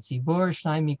parshiotav im hatzibur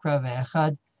shnai mikra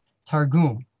ve'echad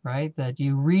targum, right? That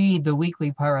you read the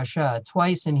weekly parasha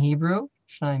twice in Hebrew,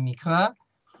 shnai mikra,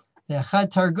 ve'echad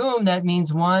targum. That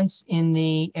means once in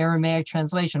the Aramaic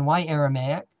translation. Why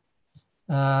Aramaic?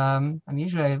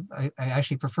 Usually I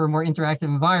actually prefer a more interactive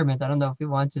environment. I don't know if we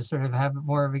want to sort of have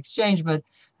more of exchange, but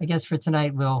I guess for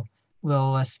tonight we'll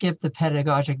skip the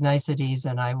pedagogic niceties,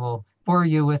 and I will bore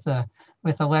you with a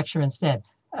lecture instead.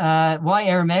 Why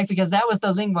Aramaic? Because that was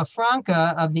the lingua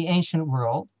franca of the ancient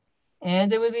world,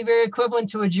 and it would be very equivalent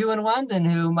to a Jew in London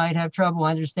who might have trouble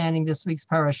understanding this week's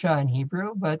parasha in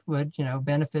Hebrew, but would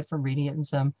benefit from reading it in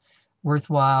some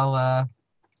worthwhile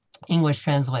English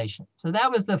translation. So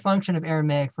that was the function of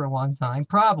Aramaic for a long time.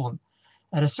 Problem: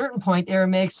 at a certain point,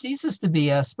 Aramaic ceases to be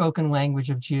a spoken language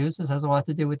of Jews. This has a lot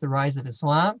to do with the rise of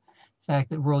Islam, the fact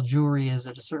that world Jewry is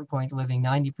at a certain point living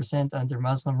 90% under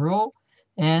Muslim rule,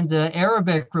 and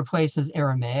Arabic replaces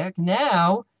Aramaic.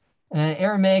 Now,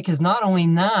 Aramaic is not only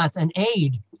not an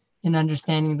aid in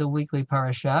understanding the weekly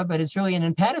parasha, but it's really an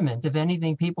impediment. If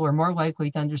anything, people are more likely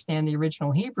to understand the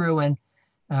original Hebrew and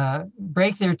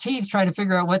break their teeth trying to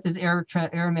figure out what this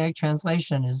Aramaic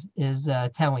translation is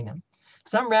telling them.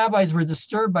 Some rabbis were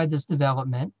disturbed by this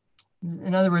development.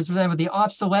 In other words, for example, the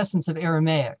obsolescence of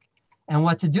Aramaic and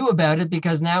what to do about it,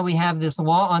 because now we have this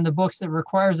law on the books that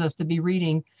requires us to be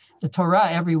reading the Torah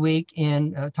every week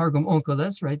in Targum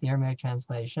Onkelos, right, the Aramaic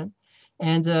translation.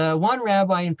 And one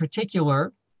rabbi in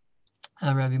particular,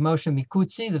 Rabbi Moshe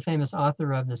Mikutzi, the famous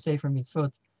author of the Sefer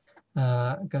Mitzvot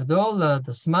Gadol,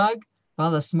 the Smag,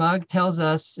 Bala Smag, tells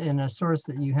us in a source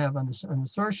that you have on the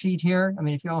source sheet here. I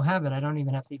mean, if you all have it, I don't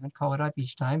even have to even call it up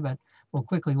each time, but we'll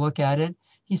quickly look at it.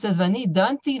 He says, Vani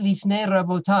danti lifnei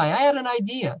rabotai. I had an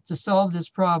idea to solve this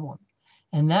problem.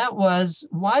 And that was,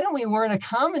 why don't we learn a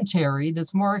commentary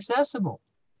that's more accessible?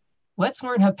 Let's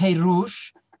learn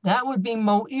HaPerush. That would be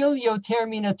Mo'il Yoter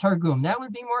Mina Targum. That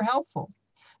would be more helpful.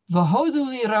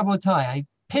 V'hoduli rabotai. I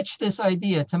pitched this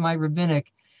idea to my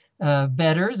rabbinic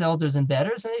elders and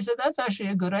betters, and they said, that's actually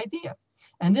a good idea.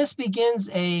 And this begins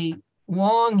a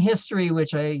long history,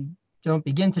 which I don't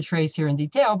begin to trace here in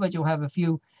detail, but you'll have a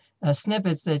few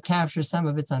snippets that capture some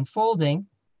of its unfolding,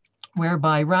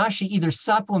 whereby Rashi either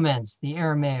supplements the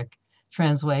Aramaic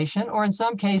translation, or in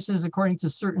some cases, according to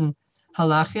certain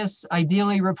halachis,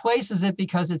 ideally replaces it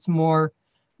because it's more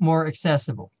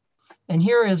accessible. And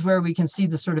here is where we can see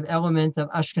the sort of element of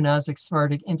Ashkenazic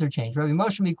Sephardic interchange. Rabbi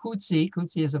Moshe Mikutzi,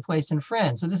 Kutzi is a place in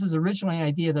France. So this is originally an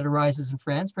idea that arises in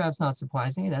France, perhaps not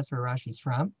surprisingly, that's where Rashi's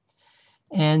from.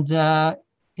 And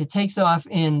it takes off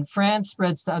in France,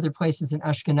 spreads to other places in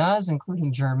Ashkenaz,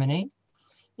 including Germany.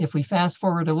 If we fast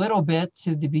forward a little bit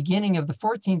to the beginning of the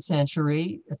 14th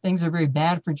century, things are very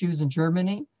bad for Jews in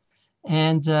Germany.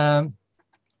 And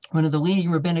one of the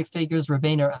leading rabbinic figures,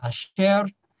 Rabbeinu Asher,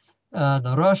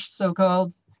 the Rosh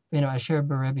so-called, Rabbeinu Asher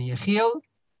bar Rebbe Yechiel,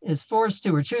 is forced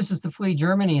to or chooses to flee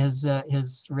Germany.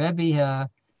 His Rebbe,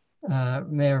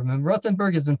 Mayor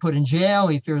Rothenburg, has been put in jail.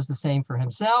 He fears the same for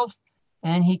himself.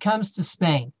 And he comes to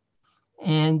Spain.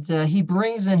 And he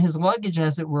brings in his luggage,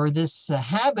 as it were, this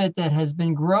habit that has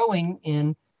been growing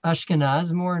in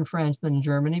Ashkenaz, more in France than in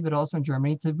Germany, but also in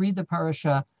Germany, to read the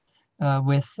parasha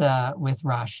with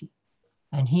Rashi.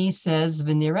 And he says,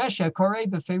 "V'niresha korei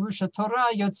b'ferusha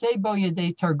Torah yotzei bo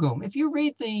yedei targum." If you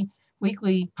read the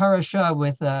weekly parasha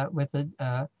with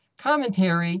a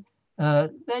commentary,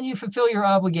 then you fulfill your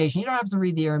obligation. You don't have to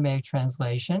read the Aramaic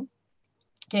translation.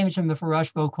 Because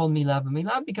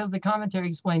the commentary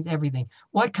explains everything.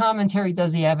 What commentary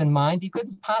does he have in mind? He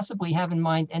couldn't possibly have in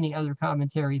mind any other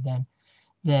commentary than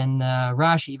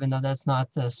Rashi, even though that's not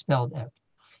spelled out.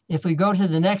 If we go to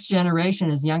the next generation,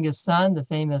 his youngest son, the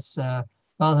famous Bal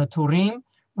HaTurim,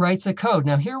 writes a code.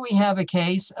 Now here we have a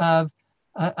case of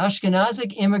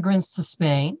Ashkenazic immigrants to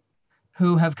Spain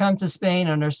who have come to Spain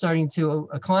and are starting to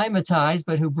acclimatize,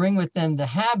 but who bring with them the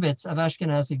habits of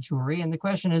Ashkenazic Jewry. And the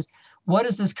question is, what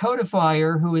is this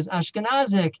codifier who is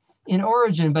Ashkenazic in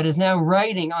origin, but is now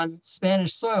writing on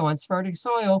Spanish soil, on Sephardic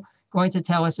soil, going to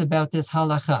tell us about this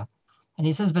halacha? And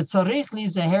he says, "V'tzarich li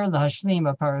zeher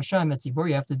lahashlim parasha metzibur."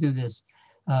 You have to do this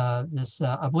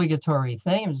obligatory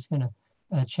thing. I'm just going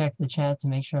to check the chat to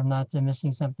make sure I'm not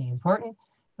missing something important.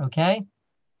 Okay.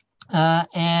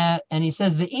 And he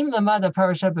says, "Ve'im lamada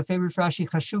parasha b'feirush Rashi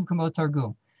chashuv kamo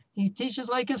targum." He teaches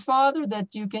like his father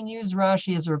that you can use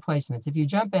Rashi as a replacement. If you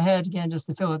jump ahead again, just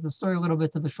to fill out the story a little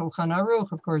bit, to the Shulchan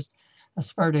Aruch, of course, a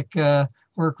Sephardic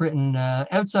work written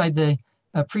outside the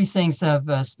precincts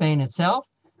of Spain itself.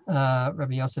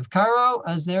 Rabbi Yosef Karo,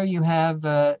 as there you have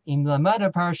Im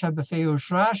lamada parasha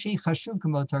b'feirush Rashi chashuv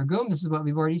kamo targum. This is what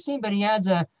we've already seen, but he adds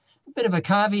a bit of a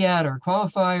caveat or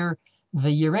qualifier.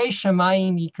 V'yirei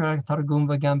shamayim yikra targum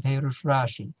v'gam peirush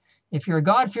Rashi. If you're a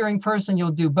God-fearing person,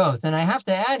 you'll do both. And I have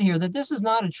to add here that this is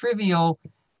not a trivial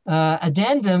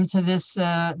addendum to this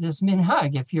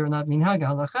minhag. If you're not minhag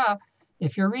halacha,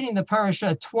 if you're reading the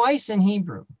parasha twice in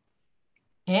Hebrew,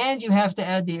 and you have to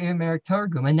add the Aramaic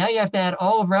Targum, and now you have to add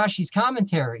all of Rashi's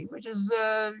commentary, which is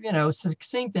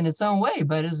succinct in its own way,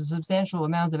 but is a substantial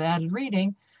amount of added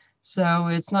reading. So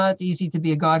it's not easy to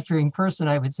be a God-fearing person,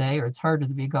 I would say, or it's harder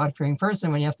to be a God-fearing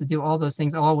person when you have to do all those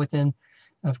things all within,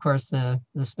 of course, the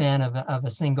span of a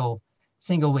single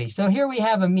week. So here we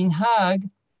have a minhag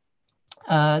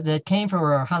that came from,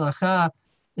 or halacha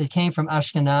that came from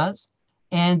Ashkenaz,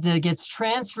 and gets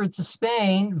transferred to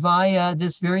Spain via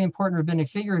this very important rabbinic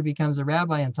figure who becomes a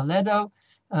rabbi in Toledo,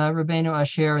 Rabbeinu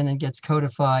Asher, and then gets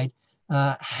codified.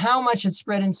 How much it's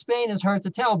spread in Spain is hard to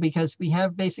tell because we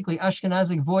have basically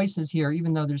Ashkenazic voices here,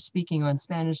 even though they're speaking on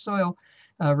Spanish soil,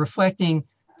 reflecting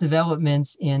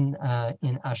developments in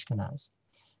Ashkenaz.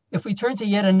 If we turn to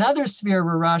yet another sphere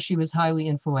where Rashi was highly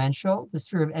influential, the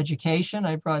sphere of education,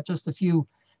 I brought just a few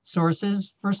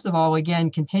sources. First of all,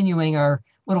 again, continuing our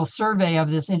little survey of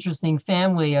this interesting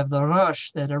family of the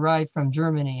Rosh that arrived from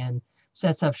Germany and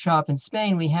sets up shop in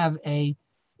Spain, we have a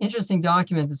interesting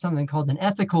document that's something called an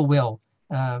ethical will.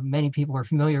 Many people are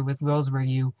familiar with wills where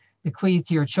you bequeath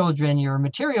to your children your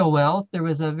material wealth. There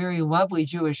was a very lovely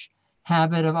Jewish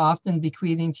habit of often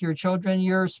bequeathing to your children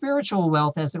your spiritual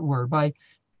wealth, as it were, by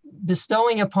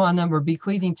bestowing upon them or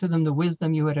bequeathing to them the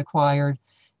wisdom you had acquired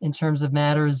in terms of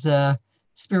matters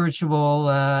spiritual,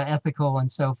 ethical,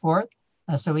 and so forth.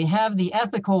 So we have the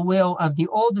ethical will of the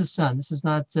oldest son. This is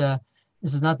not the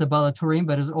Balaturim,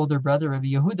 but his older brother, of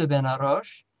Yehuda ben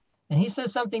Arosh. And he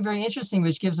says something very interesting,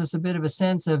 which gives us a bit of a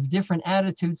sense of different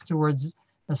attitudes towards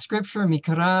scripture,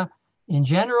 Mikra, in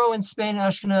general in Spain,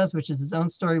 Ashkenaz, which is its own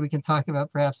story we can talk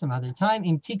about perhaps some other time.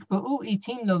 He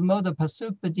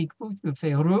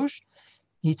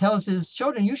tells his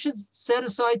children, you should set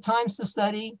aside times to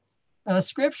study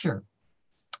scripture.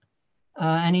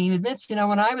 And he admits,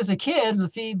 when I was a kid,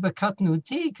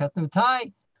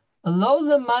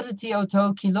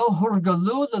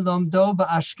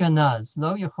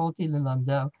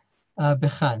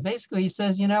 basically he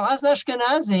says, as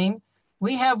Ashkenazim,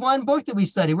 we have one book that we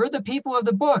study. We're the people of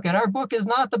the book, and our book is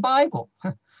not the Bible.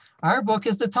 Our book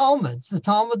is the Talmud. It's the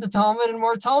Talmud, and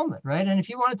more Talmud, right? And if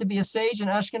you wanted to be a sage in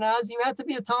Ashkenaz, you had to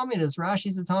be a Talmudist.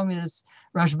 Rashi's a Talmudist.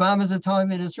 Rashbam is a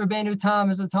Talmudist. Rabbeinu Tam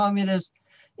is a Talmudist.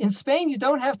 In Spain, you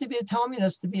don't have to be a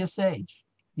Talmudist to be a sage.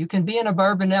 You can be in a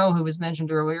Barbanel, who was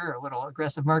mentioned earlier, a little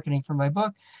aggressive marketing for my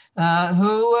book,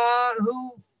 who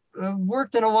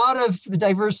worked in a lot of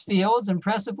diverse fields,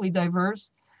 impressively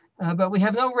diverse. But we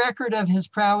have no record of his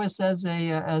prowess as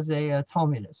a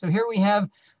Talmudist. So here we have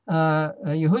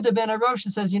Yehuda ben Arosh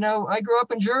says, I grew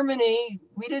up in Germany.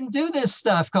 We didn't do this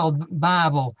stuff called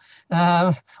Babel.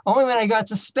 Only when I got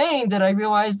to Spain did I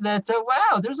realize that,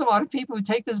 wow, there's a lot of people who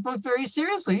take this book very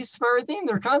seriously. These Sepharadi,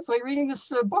 they're constantly reading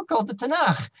this book called the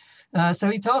Tanakh. So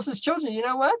he tells his children, you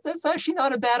know what? That's actually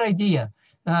not a bad idea.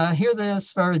 Here the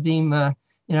Sephardim,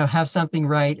 have something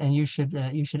right, and you should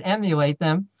emulate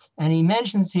them. And he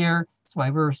mentions here, that's why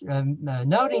we're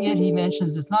noting it, he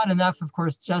mentions it's not enough, of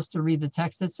course, just to read the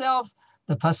text itself,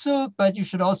 the pasuk, but you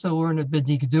should also learn a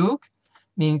bedikduk,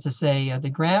 meaning to say the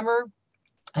grammar,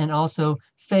 and also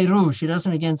ferush. He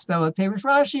doesn't again spell out Perush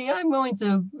Rashi. I'm willing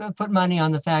to put money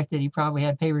on the fact that he probably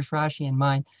had Perush Rashi in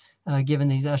mind, given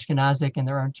these Ashkenazic and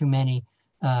there aren't too many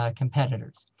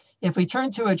competitors. If we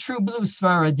turn to a true blue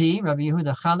Sepharadi, Rabbi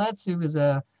Yehuda Chaletz, who was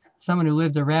someone who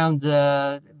lived around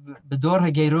Bedor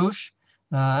HaGerush,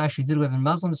 actually did live in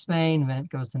Muslim Spain, then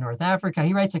goes to North Africa.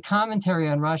 He writes a commentary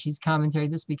on Rashi's commentary.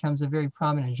 This becomes a very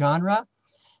prominent genre.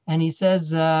 And he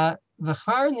says, V'char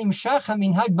nimshach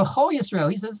haminhag b'chol Yisrael.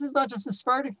 He says, this is not just a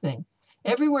Sephardic thing.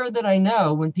 Everywhere that I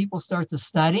know, when people start to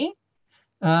study,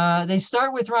 they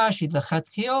start with Rashi.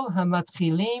 L'chatchil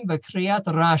hamatchilim b'kriyat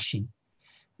Rashi.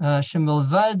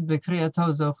 Shemelvad b'kriyato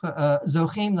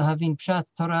zochim lahavin pshat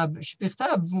Torah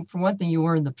shpichtav. For one thing, you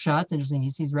learn the pshat. Interesting,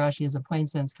 he sees Rashi as a plain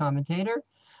sense commentator.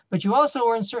 But you also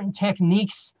learn certain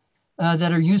techniques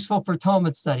that are useful for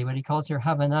Talmud study, what he calls here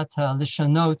havanat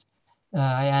lishanot.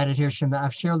 I added here shema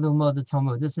afshir lilmod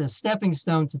Talmud. This is a stepping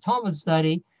stone to Talmud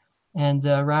study, and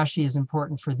Rashi is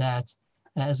important for that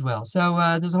as well.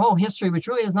 So there's a whole history which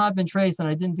really has not been traced, and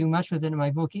I didn't do much with it in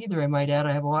my book either, I might add.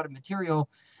 I have a lot of material.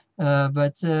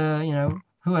 But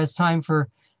who has time for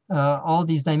all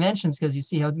these dimensions? Because you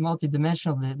see how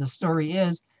multidimensional the story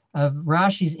is of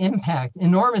Rashi's impact,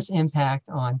 enormous impact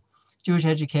on Jewish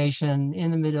education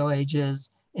in the Middle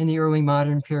Ages, in the early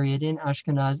modern period, in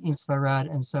Ashkenaz, in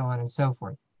Sepharad, and so on and so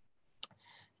forth.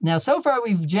 Now, so far,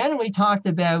 we've generally talked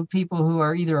about people who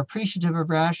are either appreciative of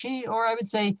Rashi, or I would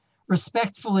say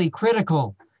respectfully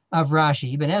critical of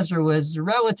Rashi. Ibn Ezra was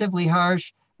relatively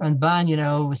harsh.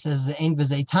 Ramban, says Ein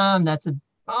b'zei tam. That's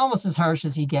almost as harsh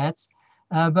as he gets.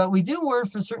 But we do learn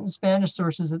from certain Spanish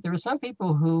sources that there were some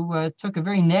people who took a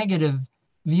very negative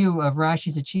view of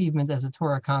Rashi's achievement as a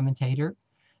Torah commentator.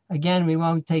 Again, we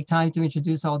won't take time to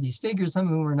introduce all these figures. Some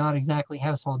of them were not exactly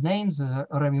household names.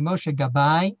 Rabbi Moshe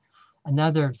Gabbai,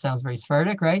 another, sounds very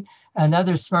Sephardic, right?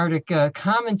 Another Sephardic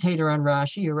commentator on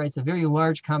Rashi, who writes a very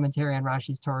large commentary on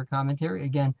Rashi's Torah commentary.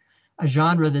 Again, a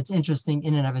genre that's interesting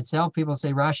in and of itself. People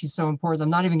say Rashi's so important. I'm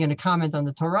not even going to comment on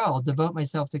the Torah. I'll devote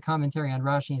myself to commentary on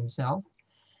Rashi himself.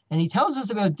 And he tells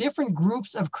us about different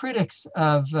groups of critics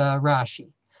of Rashi.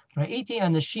 Ra'iti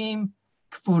anashim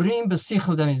kfurim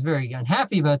b'sichudam. He's very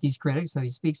unhappy about these critics, so he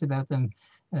speaks about them.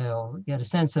 Get a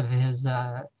sense of his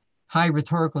high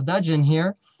rhetorical dudgeon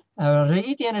here.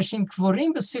 I've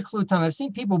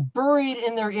seen people buried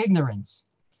in their ignorance.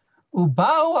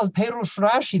 Ubao al Perush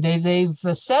Rashi, they've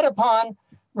set upon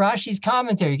Rashi's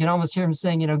commentary. You can almost hear him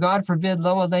saying, God forbid,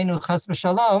 lo aleinu chas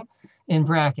v'shalom, in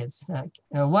brackets.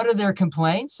 What are their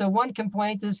complaints? So one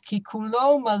complaint is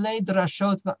kikulo malei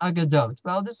drashot v'agadot.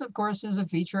 Well, this of course is a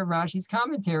feature of Rashi's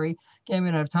commentary. Again, we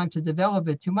don't have time to develop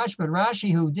it too much, but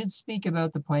Rashi, who did speak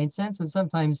about the plain sense and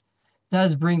sometimes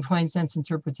does bring plain sense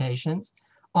interpretations,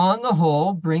 on the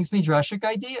whole brings midrashic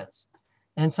ideas.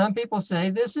 And some people say,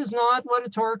 this is not what a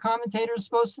Torah commentator is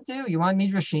supposed to do. You want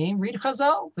midrashim, read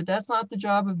Chazal, but that's not the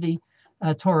job of the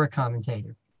Torah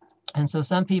commentator. And so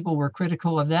some people were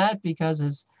critical of that because,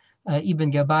 as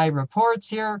Ibn Gabai reports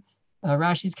here,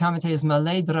 Rashi's commentary is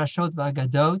malei drashot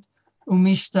v'agadot,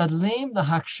 umishtadlim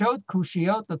l'hakshot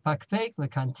kushiyot l'pakpek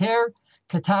l'kanter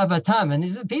katavatam. And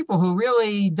these are people who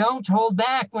really don't hold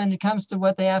back when it comes to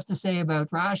what they have to say about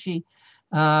Rashi.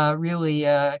 Really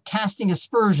casting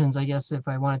aspersions, I guess, if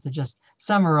I wanted to just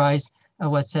summarize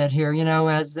what's said here,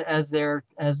 as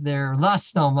their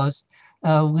lust almost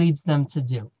leads them to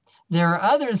do. There are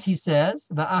others, he says,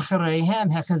 based on a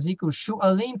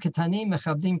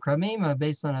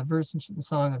verse in the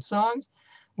Song of Songs,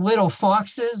 little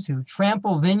foxes who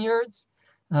trample vineyards.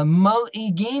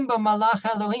 Mal'igim b'malach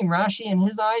Elohim. Rashi in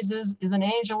his eyes is an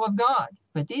angel of God,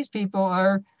 but these people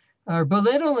are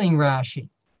belittling Rashi.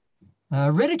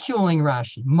 Ridiculing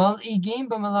Rashi. Mal'igim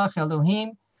b'malach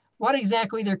Elohim. What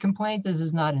exactly their complaint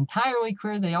is not entirely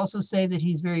clear. They also say that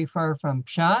he's very far from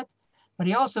Pshat, but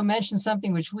he also mentions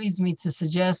something which leads me to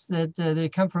suggest that they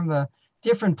come from a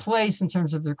different place in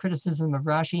terms of their criticism of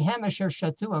Rashi. Hem asher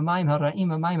shatu amayim hara'im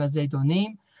amayim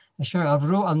hazedonim asher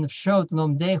avru al nefshot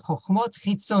lomdei chochmot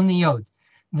chitzoniot.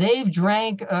 They've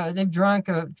drunk. How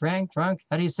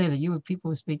do you say that? You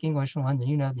people who speak English in London,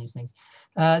 you know these things.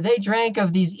 They drank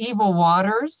of these evil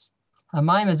waters.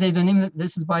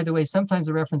 This is, by the way, sometimes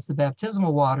a reference to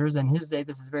baptismal waters. And his day,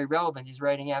 this is very relevant. He's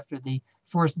writing after the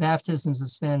forced baptisms of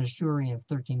Spanish Jewry in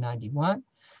 1391.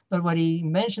 But what he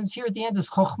mentions here at the end is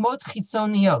chochmot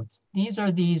chitzoniot. These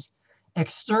are these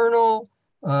external,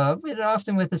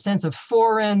 often with a sense of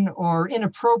foreign or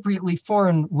inappropriately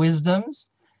foreign wisdoms.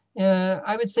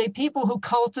 I would say people who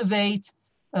cultivate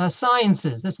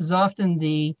sciences. This is often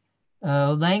the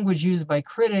language used by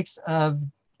critics of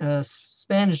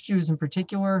Spanish Jews in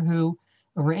particular, who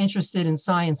were interested in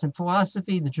science and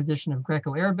philosophy, the tradition of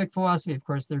Greco-Arabic philosophy. Of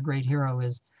course, their great hero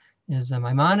is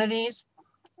Maimonides.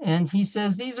 And he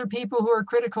says these are people who are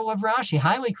critical of Rashi,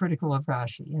 highly critical of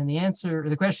Rashi. And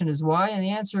the question is why? And the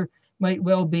answer might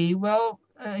well be,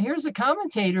 here's a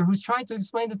commentator who's trying to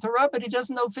explain the Torah, but he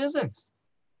doesn't know physics.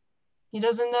 He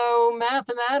doesn't know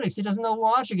mathematics. He doesn't know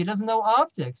logic. He doesn't know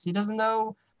optics. He doesn't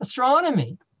know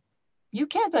astronomy. You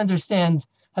can't understand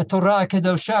a Torah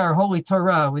Kedoshah, or Holy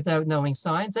Torah, without knowing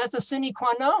science. That's a sine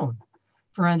qua non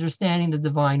for understanding the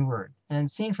divine word. And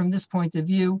seen from this point of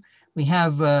view, we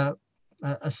have a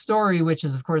story which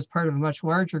is, of course, part of a much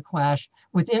larger clash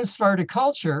within Sephardic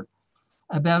culture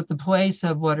about the place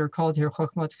of what are called here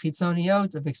chokhmot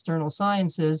chitzoniot, of external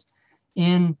sciences,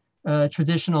 in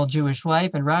traditional Jewish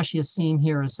life. And Rashi is seen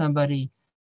here as somebody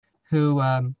who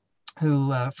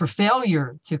for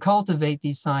failure to cultivate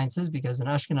these sciences, because in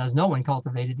Ashkenaz no one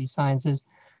cultivated these sciences,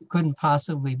 couldn't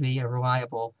possibly be a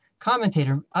reliable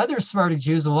commentator. Other Sephardic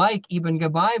Jews, like Ibn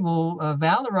Gabai, will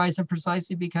valorize him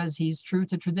precisely because he's true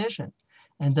to tradition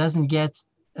and doesn't get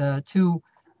too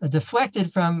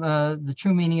deflected from the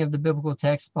true meaning of the biblical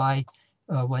text by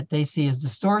what they see as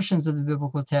distortions of the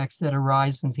biblical text that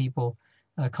arise when people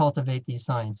cultivate these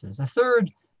sciences. A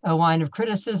third line of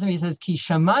criticism, he says, Ki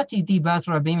shamati dibat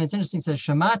rabim. It's interesting, he says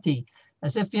shamati,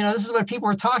 as if, this is what people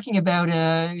were talking about,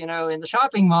 in the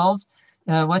shopping malls.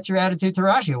 What's your attitude to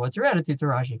Rashi? What's your attitude to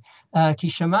Rashi? Ki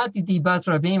shamati dibat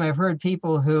rabim. I've heard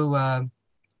people who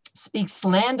speak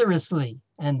slanderously,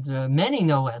 and many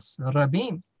no less,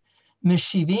 rabim.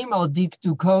 Mishivim al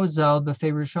dikduko zal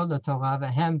befirusho l'torah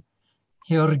v'hem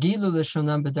hirgilu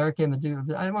l'shonam b'darkei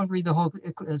medu. I won't read the whole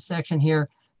section here.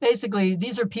 Basically,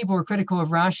 these are people who are critical of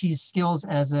Rashi's skills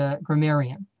as a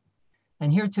grammarian.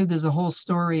 And here too, there's a whole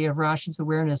story of Rashi's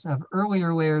awareness of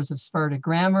earlier layers of Sephardic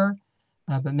grammar.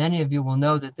 But many of you will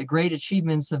know that the great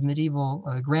achievements of medieval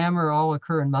grammar all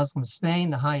occur in Muslim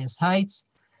Spain, the highest heights.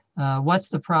 What's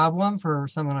the problem for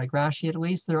someone like Rashi, at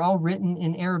least? They're all written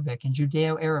in Arabic, in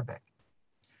Judeo-Arabic.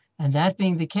 And that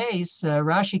being the case,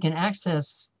 Rashi can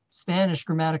access Spanish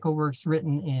grammatical works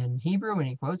written in Hebrew, and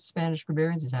he quotes Spanish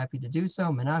grammarians. He's happy to do so,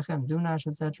 Menachem, Dunash,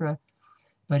 etc.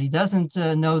 But he doesn't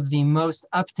know the most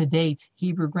up-to-date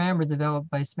Hebrew grammar developed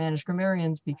by Spanish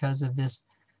grammarians because of this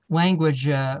language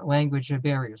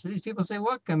barrier. So these people say,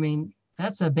 look, I mean,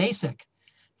 that's a basic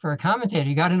for a commentator.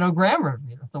 You got to know grammar,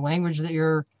 the language that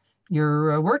you're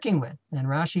working with. And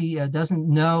Rashi doesn't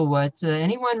know what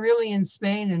anyone really in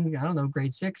Spain in, I don't know,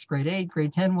 grade 6, grade 8,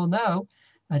 grade 10 will know,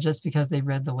 just because they've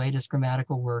read the latest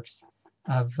grammatical works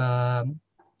of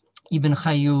Ibn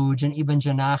Khayuj and Ibn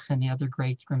Janach and the other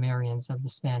great grammarians of the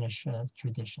Spanish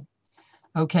tradition.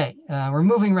 Okay, we're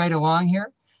moving right along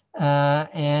here.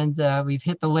 And we've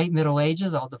hit the late Middle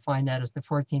Ages. I'll define that as the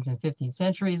 14th and 15th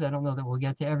centuries. I don't know that we'll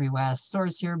get to every last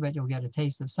source here, but you'll get a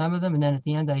taste of some of them. And then at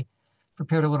the end, I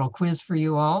prepared a little quiz for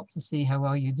you all to see how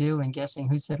well you do in guessing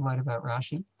who said what about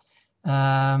Rashi.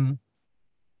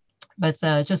 But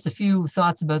just a few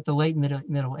thoughts about the late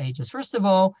Middle Ages. First of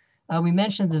all, we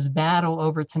mentioned this battle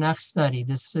over Tanakh study,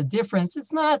 this difference.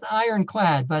 It's not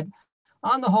ironclad, but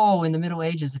on the whole, in the Middle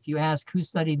Ages, if you ask who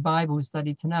studied Bible, who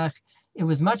studied Tanakh, it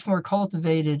was much more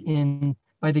cultivated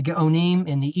by the Gaonim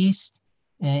in the East,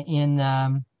 I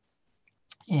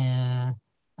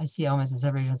see elements in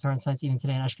separation of Torah and science even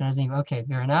today in Ashkenazim. Okay,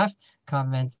 fair enough.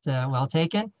 Comment well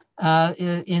taken.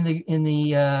 In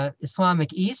the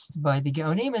Islamic East by the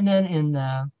Gaonim, and then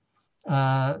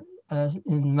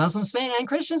in Muslim Spain and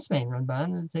Christian Spain,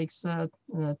 Ramban takes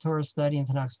Torah study and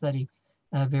Tanakh study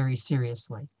very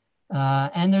seriously.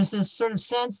 And there's this sort of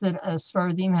sense that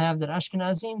Sephardim have that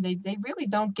Ashkenazim, they really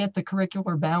don't get the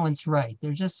curricular balance right.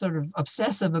 They're just sort of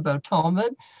obsessive about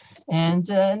Talmud, and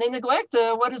they neglect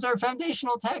what is our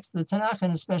foundational text, the Tanakh,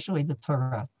 and especially the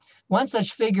Torah. One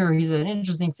such figure, he's an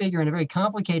interesting figure and a very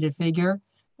complicated figure,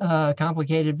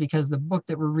 complicated because the book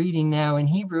that we're reading now in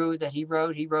Hebrew that he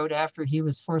wrote after he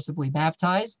was forcibly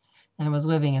baptized and was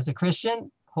living as a Christian.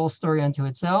 Whole story unto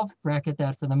itself, bracket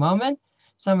that for the moment.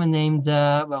 Someone named,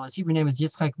 well, his Hebrew name was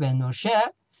Yitzchak ben Moshe,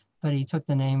 but he took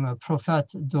the name of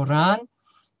Prophet Duran,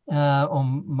 or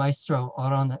Maestro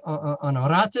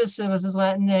Honoratus was his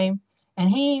Latin name. And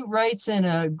he writes in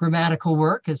a grammatical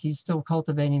work, because he's still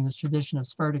cultivating this tradition of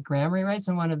Sephardic grammar. He writes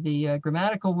in one of the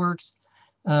grammatical works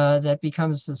that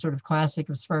becomes the sort of classic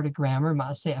of Sephardic grammar,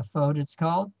 Maaseh Afod it's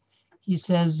called. He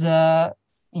says,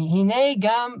 הנה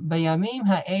גם בימים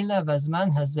האלה בזמן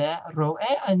הזה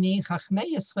רואה אני חכמי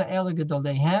ישראל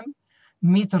וגדוליהם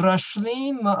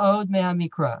מתרשלים מאוד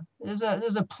מהמקרא.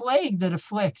 There's a plague that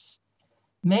afflicts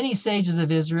many sages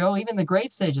of Israel, even the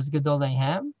great sages,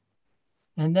 Gedoleihem,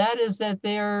 and that is that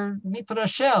they're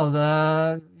mitrashel.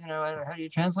 How do you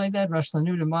translate that?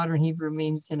 Rashlanut in modern Hebrew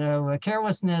means,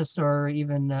 carelessness or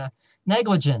even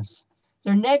negligence.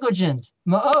 They're negligent,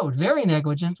 ma'od, very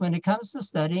negligent when it comes to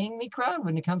studying Mikra,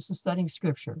 when it comes to studying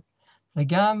scripture.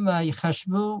 V'gam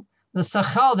yichashvu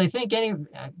l'sachal, they think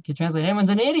could translate, anyone's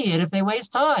an idiot if they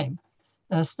waste time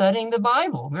studying the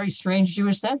Bible. Very strange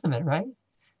Jewish sentiment, right?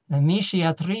 Mishi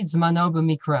atrid zmano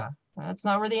b'mikra. That's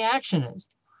not where the action is.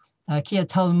 Ki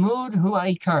Talmud hu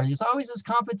ha'ikar. There's always this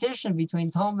competition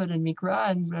between Talmud and Mikra,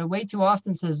 and way too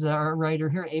often, says our writer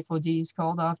here, Ephodi is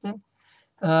called often,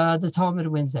 the Talmud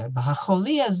wins that.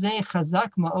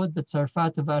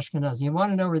 You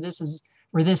want to know where this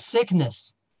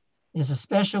sickness is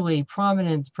especially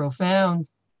prominent, profound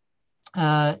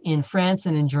in France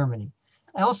and in Germany.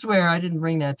 Elsewhere, I didn't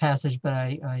bring that passage,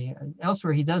 but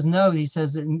elsewhere he does note, he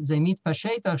says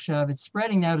that it's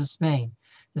spreading now to Spain.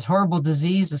 This horrible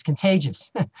disease is contagious,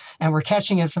 and we're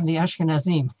catching it from the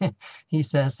Ashkenazim, he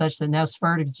says, such that now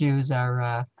Sephardic Jews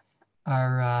are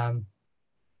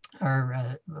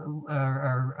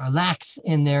lax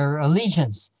in their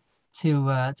allegiance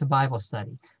to Bible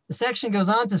study. The section goes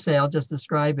on to say, I'll just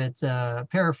describe it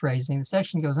paraphrasing, the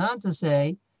section goes on to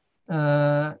say,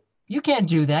 you can't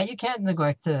do that. You can't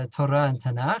neglect Torah and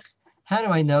Tanakh. How do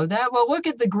I know that? Well, look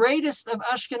at the greatest of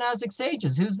Ashkenazic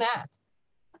sages. Who's that?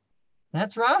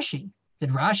 That's Rashi. Did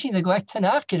Rashi neglect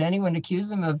Tanakh? Could anyone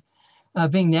accuse him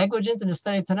of being negligent in the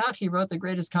study of Tanakh? He wrote the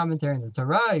greatest commentary in the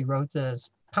Torah. He wrote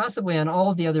possibly on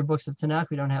all of the other books of Tanakh.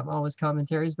 We don't have all his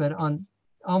commentaries, but on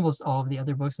almost all of the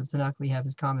other books of Tanakh, we have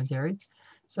his commentaries.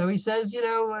 So he says,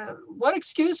 what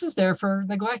excuse is there for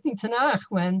neglecting Tanakh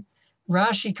when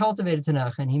Rashi cultivated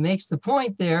Tanakh? And he makes the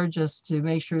point there, just to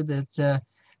make sure that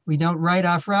we don't write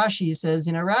off Rashi. He says,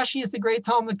 Rashi is the great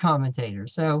Talmud commentator.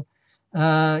 So,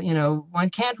 one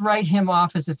can't write him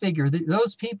off as a figure.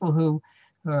 Those people who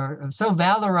are so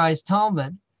valorized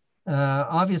Talmud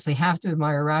obviously have to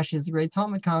admire Rashi as a great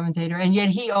Talmud commentator, and yet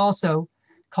he also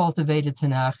cultivated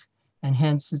Tanakh, and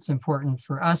hence it's important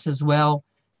for us as well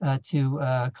to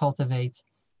cultivate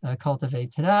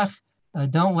Tanakh.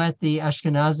 Don't let the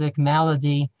Ashkenazic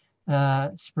malady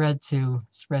spread to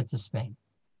Spain.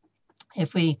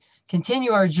 If we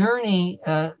continue our journey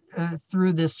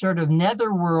through this sort of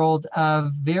netherworld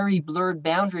of very blurred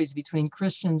boundaries between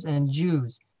Christians and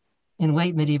Jews in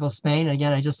late medieval Spain. And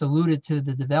again, I just alluded to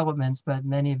the developments, but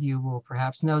many of you will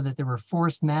perhaps know that there were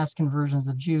forced mass conversions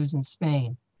of Jews in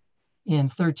Spain in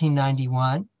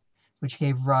 1391, which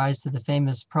gave rise to the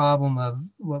famous problem of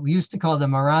what we used to call the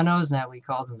Marranos. Now we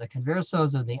call them the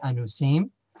Conversos or the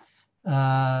Anusim.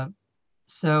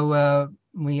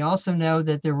 We also know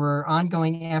that there were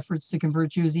ongoing efforts to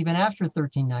convert Jews even after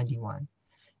 1391.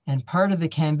 And part of the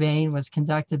campaign was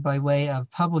conducted by way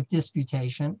of public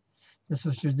disputation. This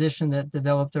was a tradition that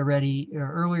developed already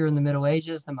earlier in the Middle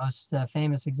Ages. The most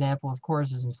famous example, of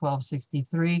course, is in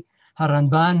 1263.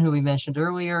 Haranban, who we mentioned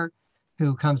earlier,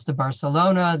 who comes to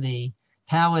Barcelona, the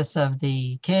palace of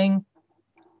the king,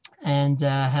 and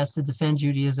has to defend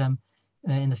Judaism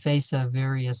in the face of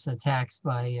various attacks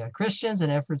by Christians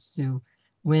and efforts to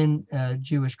win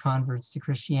Jewish converts to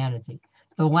Christianity.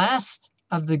 The last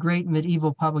of the great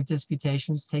medieval public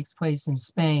disputations takes place in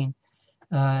Spain,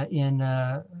 in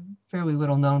a fairly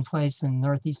little known place in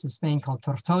northeast of Spain called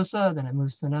Tortosa. Then it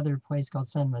moves to another place called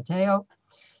San Mateo.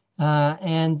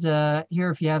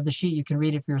 Here, if you have the sheet, you can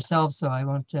read it for yourself, so I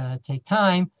won't take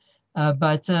time.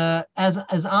 But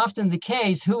as often the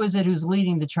case, who is it who's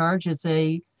leading the charge? It's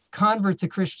a convert to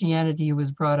Christianity who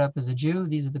was brought up as a Jew.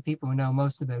 These are the people who know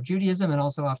most about Judaism and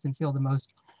also often feel the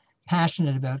most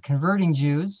passionate about converting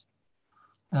Jews.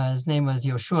 His name was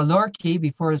Yoshua Lorki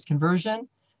before his conversion.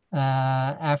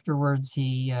 Afterwards,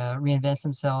 he reinvents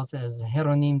himself as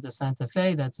Jeronim de Santa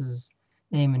Fe. That's his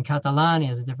name in Catalan. He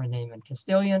has a different name in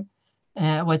Castilian.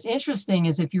 What's interesting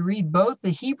is if you read both the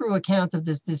Hebrew account of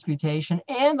this disputation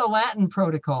and the Latin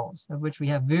protocols, of which we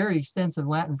have very extensive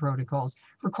Latin protocols,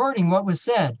 recording what was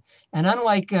said. And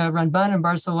unlike Ranban in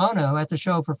Barcelona, who had to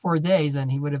show up for 4 days,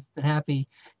 and he would have been happy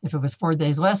if it was 4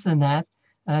 days less than that,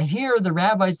 here the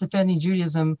rabbis defending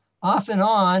Judaism off and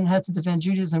on had to defend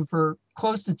Judaism for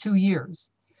close to 2 years.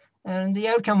 And the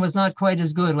outcome was not quite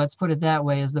as good, let's put it that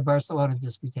way, as the Barcelona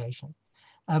disputation.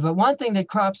 But one thing that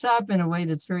crops up in a way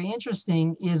that's very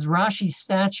interesting is Rashi's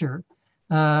stature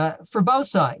for both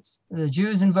sides. The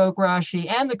Jews invoke Rashi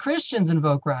and the Christians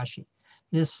invoke Rashi.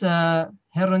 This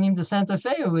Jeronim de Santa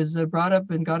Fe, who was brought up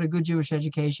and got a good Jewish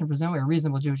education, presumably a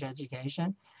reasonable Jewish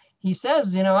education, he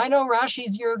says, you know, I know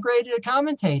Rashi's your great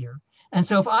commentator. And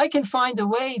so if I can find a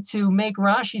way to make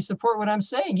Rashi support what I'm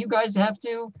saying, you guys have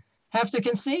to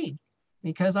concede,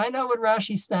 because I know what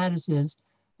Rashi's status is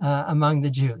among the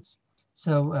Jews.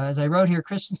 So as I wrote here,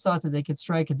 Christians thought that they could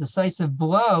strike a decisive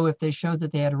blow if they showed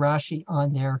that they had Rashi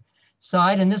on their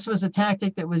side. And this was a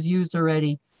tactic that was used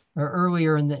already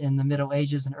earlier in the Middle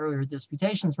Ages and earlier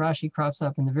disputations. Rashi crops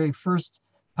up in the very first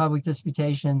public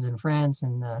disputations in France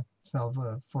in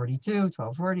 1242,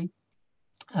 1240,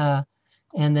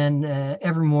 and then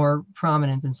ever more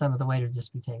prominent in some of the later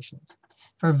disputations.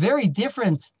 For a very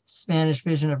different Spanish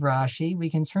vision of Rashi, we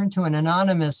can turn to an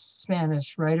anonymous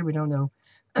Spanish writer. We don't know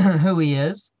who he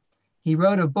is. He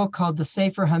wrote a book called the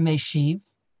Sefer HaMeshiv.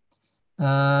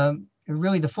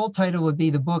 Really, the full title would be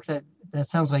the book that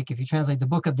sounds like, if you translate, the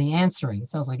Book of the Answering. It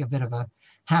sounds like a bit of a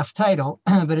half title,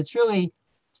 but it's really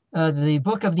the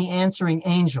Book of the Answering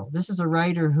Angel. This is a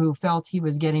writer who felt he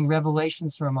was getting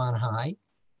revelations from on high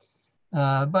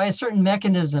by a certain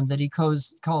mechanism that he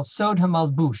calls Sod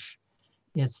HaMalbush.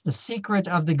 It's the secret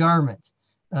of the garment.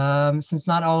 Since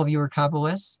not all of you are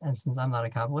Kabbalists, and since I'm not a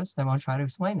Kabbalist, I won't try to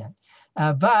explain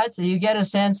that. But you get a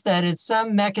sense that it's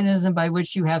some mechanism by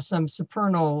which you have some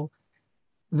supernal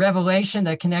revelation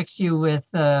that connects you with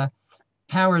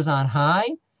powers on high.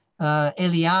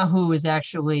 Eliyahu is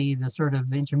actually the sort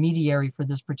of intermediary for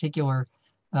this particular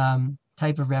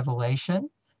type of revelation.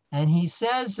 And he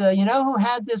says, you know who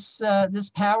had this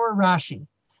power? Rashi.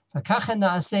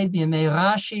 Rashi,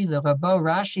 the Rabbo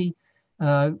Rashi,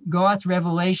 got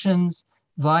revelations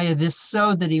via this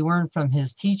sod that he learned from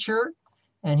his teacher.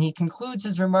 And he concludes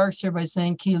his remarks here by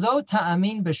saying, Ki lo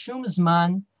ta'amin b'shum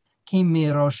zman, ki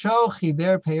mirosho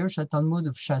chiber peirush haTalmud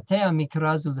uvshatei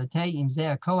hamikra zulatei im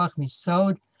zeh hakoach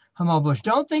misod hamalbush.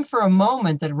 Don't think for a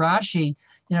moment that Rashi,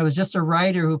 is just a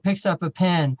writer who picks up a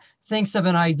pen, thinks of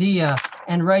an idea,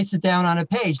 and writes it down on a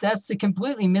page. That's to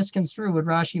completely misconstrue what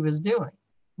Rashi was doing.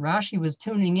 Rashi was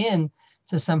tuning in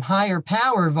to some higher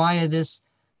power via the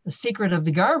secret of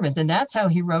the garment. And that's how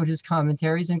he wrote his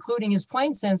commentaries, including his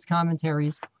plain sense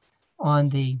commentaries on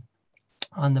the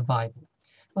Bible.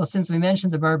 Well, since we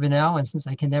mentioned the Barbanel, and since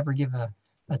I can never give a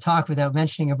talk without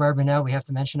mentioning a Barbanel, we have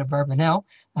to mention a Barbanel,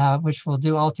 which we'll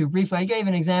do all too briefly. I gave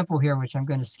an example here, which I'm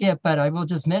going to skip, but I will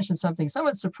just mention something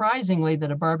somewhat surprisingly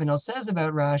that a Barbanel says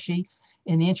about Rashi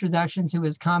in the introduction to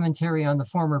his commentary on the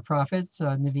former prophets,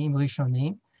 Nevi'im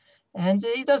Rishonim. And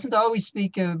he doesn't always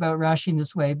speak about Rashi in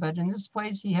this way, but in this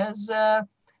place he has a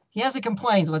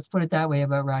complaint, let's put it that way,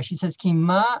 about Rashi. He says, Ki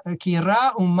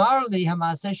ra umar li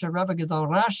hamaseh sharav gadol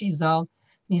Rashi zal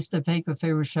nistapek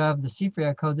b'ferushav the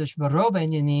Sifrei HaKodesh v'rob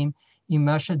enyanim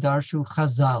imasha darshu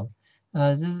chazal.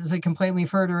 This is a complaint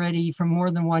we've heard already from more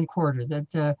than one quarter,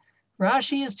 that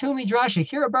Rashi is too midrashic.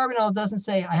 Here, Abarbanel doesn't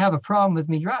say, I have a problem with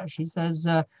midrash. He says,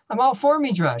 I'm all for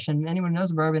midrash. And anyone who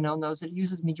knows Abarbanel knows that it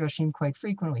uses midrashim quite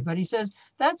frequently. But he says,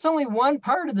 that's only one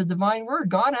part of the divine word.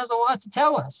 God has a lot to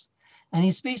tell us. And he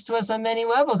speaks to us on many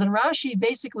levels. And Rashi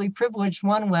basically privileged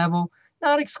one level,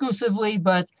 not exclusively,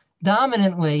 but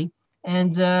dominantly.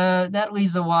 And that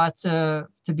leaves a lot to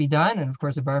be done. And of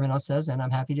course, Abarbanel says, and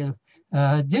I'm happy to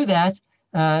do that.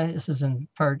 This is in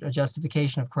part a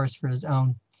justification, of course, for his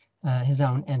own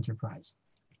enterprise.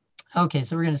 Okay,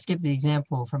 so we're going to skip the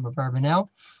example from Abarbanel.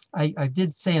 I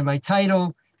did say in my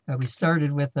title, we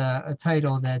started with a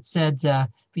title that said,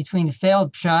 between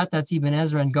failed pshat, that's Ibn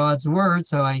Ezra, and God's word.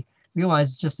 So I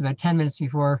realized just about 10 minutes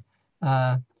before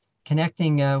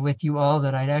connecting with you all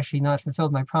that I'd actually not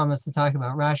fulfilled my promise to talk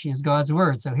about Rashi as God's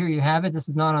word. So here you have it. This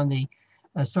is not on the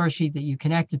source sheet that you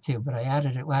connected to, but I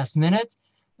added it last minute.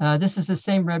 This is the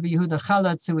same Rabbi Yehuda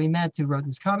Chalatz who we met, who wrote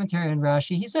this commentary on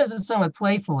Rashi. He says it somewhat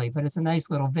playfully, but it's a nice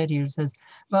little video. He says,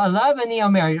 about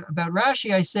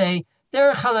Rashi, I say,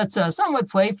 there Chalatz, somewhat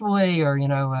playfully or,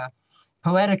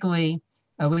 poetically.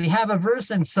 We have a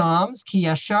verse in Psalms, Ki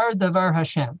Yashar Davar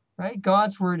Hashem, right?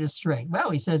 God's word is straight. Well,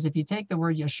 he says, if you take the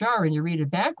word Yashar and you read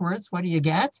it backwards, what do you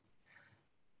get?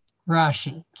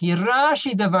 Rashi. Ki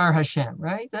Rashi Davar Hashem,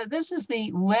 right? This is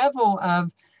the level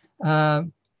of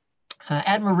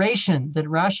admiration that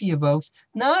Rashi evokes,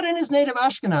 not in his native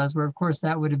Ashkenaz, where of course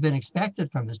that would have been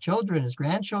expected from his children, his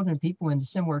grandchildren, people in a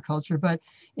similar culture, but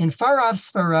in far off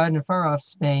Sepharadi and far off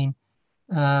Spain,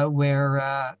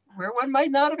 where one might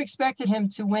not have expected him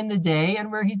to win the day,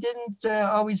 and where he didn't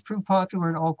always prove popular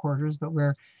in all quarters, but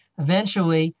where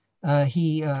eventually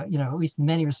he, at least in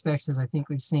many respects, as I think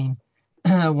we've seen,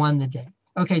 won the day.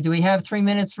 Okay, do we have 3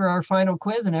 minutes for our final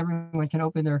quiz, and everyone can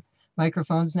open their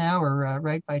microphones now or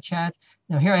write by chat.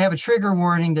 Now here I have a trigger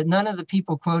warning that none of the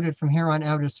people quoted from here on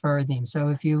out are Sephardim. So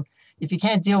if you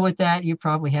can't deal with that, you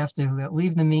probably have to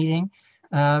leave the meeting.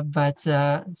 But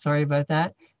sorry about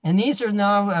that. And these are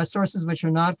now sources which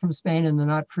are not from Spain and they're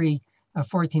not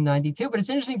pre-1492. But it's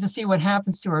interesting to see what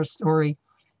happens to our story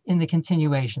in the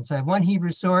continuation. So I have one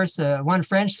Hebrew source, one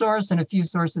French source, and a few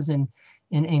sources in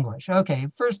English. Okay,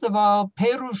 first of all,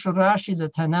 Perush Rashi the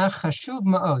Tanakh Hashuv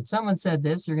Ma'od. Someone said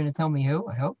this. You're going to tell me who,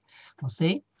 I hope. We'll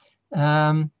see.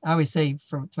 I always say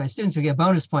to my students who get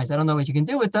bonus points, I don't know what you can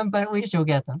do with them, but at least you'll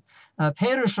get them.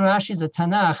 Perush Rashi the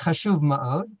Tanakh Hashuv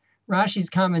Ma'od. Rashi's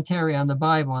commentary on the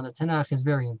Bible, on the Tanakh, is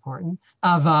very important.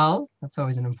 Aval, that's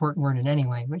always an important word in any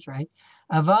language, right?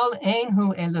 Aval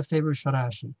einhu ela Perush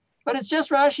Rashi. But it's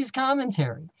just Rashi's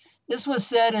commentary. This was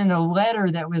said in a letter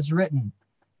that was written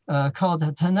called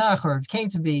Tanakh, or it came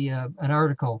to be an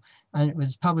article, and it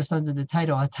was published under the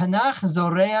title Tanakh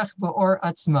Zoreach Ba'or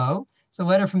Atzmo. It's a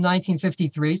letter from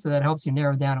 1953, so that helps you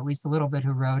narrow down at least a little bit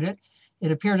who wrote it.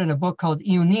 It appeared in a book called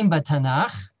Iyunim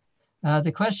B'Tanakh.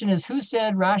 The question is, who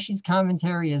said Rashi's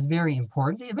commentary is very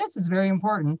important? He admits it's very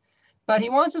important, but he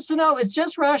wants us to know it's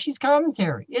just Rashi's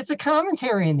commentary. It's a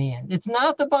commentary in the end. It's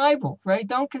not the Bible, right?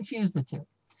 Don't confuse the two.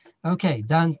 Okay,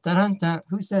 dun, dun, dun, dun.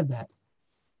 Who said that?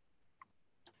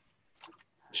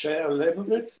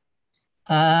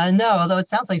 No, although it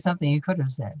sounds like something you could have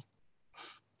said.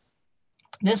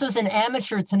 This was an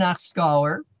amateur Tanakh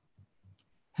scholar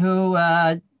who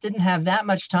didn't have that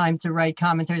much time to write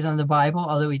commentaries on the Bible,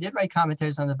 although he did write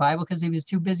commentaries on the Bible because he was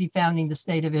too busy founding the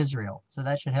state of Israel. So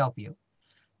that should help you.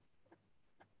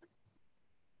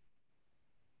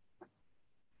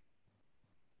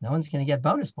 No one's going to get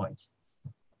bonus points.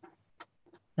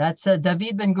 That's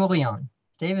David Ben-Gurion.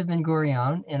 David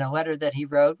Ben-Gurion, in a letter that he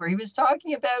wrote, where he was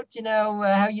talking about,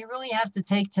 how you really have to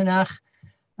take Tanakh,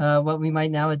 what we might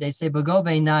nowadays say, Bago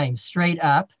Beinaim, straight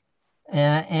up.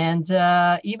 And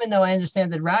even though I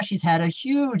understand that Rashi's had a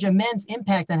huge, immense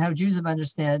impact on how Jews have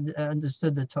understood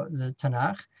the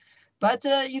Tanakh, but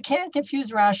you can't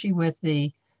confuse Rashi with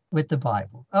the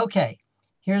Bible. Okay,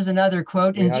 here's another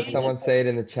quote. We had someone say it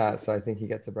in the chat, so I think he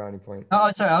gets a brownie point.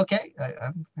 Oh, sorry. Okay,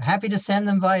 I'm happy to send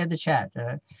them via the chat.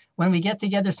 When we get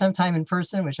together sometime in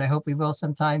person, which I hope we will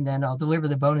sometime, then I'll deliver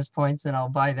the bonus points and I'll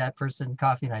buy that person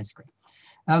coffee and ice cream.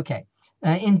 Okay.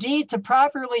 Indeed, to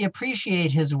properly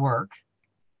appreciate his work,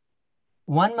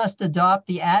 one must adopt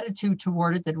the attitude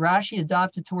toward it that Rashi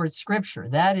adopted towards scripture.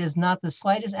 That is, not the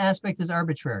slightest aspect is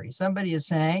arbitrary. Somebody is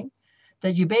saying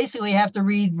that you basically have to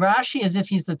read Rashi as if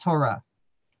he's the Torah,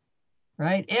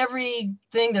 right?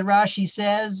 Everything that Rashi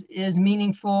says is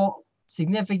meaningful,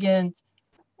 significant,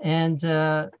 and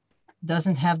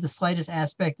doesn't have the slightest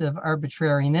aspect of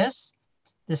arbitrariness.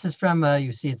 This is from,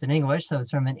 you see it's in English, so it's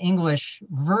from an English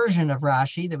version of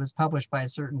Rashi that was published by a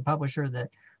certain publisher that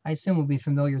I assume will be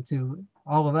familiar to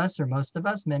all of us, or most of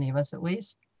us, many of us at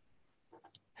least.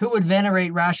 Who would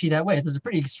venerate Rashi that way? This is a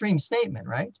pretty extreme statement,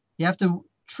 right? You have to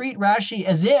treat Rashi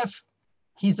as if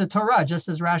he's the Torah, just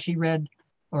as Rashi read,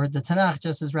 or the Tanakh,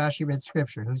 just as Rashi read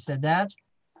scripture. Who said that?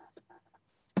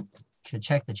 Should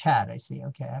check the chat, I see.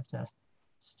 Okay, I have to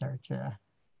start.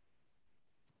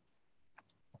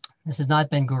 This is not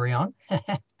Ben Gurion,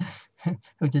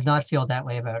 who did not feel that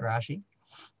way about Rashi.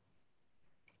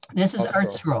 This is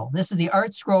Art Scroll. This is the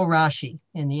Art Scroll Rashi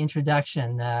in the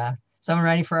introduction. Someone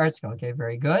writing for Art Scroll. Okay,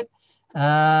 very good.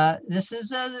 This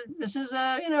is a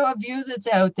view that's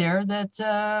out there that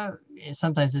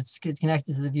sometimes it's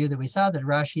connected to the view that we saw, that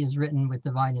Rashi is written with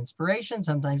divine inspiration,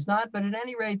 sometimes not. But at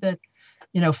any rate, that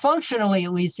functionally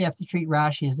at least, you have to treat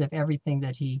Rashi as if everything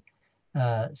that he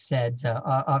said,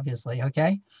 obviously,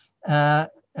 okay,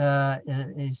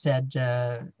 he said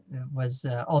was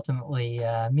ultimately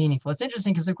meaningful. It's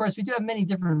interesting because, of course, we do have many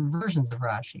different versions of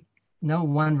Rashi. No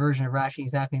one version of Rashi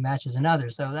exactly matches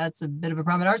another. So that's a bit of a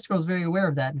problem. And Art Scroll is very aware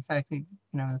of that. In fact, in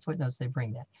the footnotes, they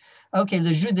bring that. Okay, le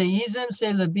judaïsme,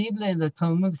 c'est la Bible et le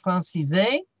Talmud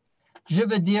francisé. Je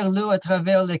veux dire lu à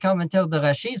travers les commentaires de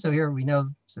Rashi. So here we know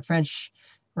the French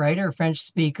writer, French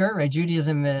speaker, right?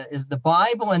 Judaism is the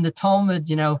Bible, and the Talmud,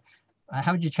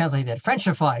 how would you translate that?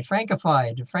 Frenchified,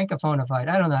 francophonified.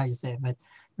 I don't know how you say it, but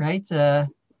right?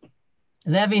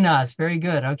 Levinas, very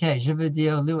good. Okay, je veux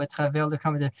dire lu à travers les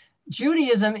commentaires.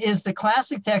 Judaism is the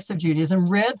classic text of Judaism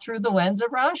read through the lens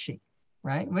of Rashi,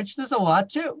 right? Which there's a lot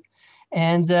too.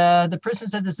 And the person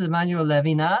said this is Emmanuel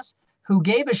Levinas, who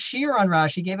gave a shiur on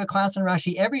Rashi, gave a class on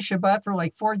Rashi every Shabbat for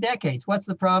like 4 decades. What's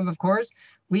the problem? Of course,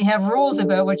 we have rules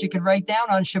about what you can write down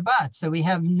on Shabbat. So we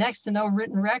have next to no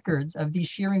written records of these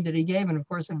shiurim that he gave. And of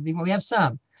course, we have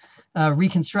some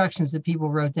reconstructions that people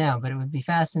wrote down, but it would be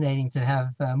fascinating to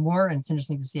have more. And it's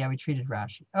interesting to see how he treated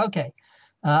Rashi. Okay,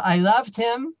 I loved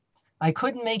him. I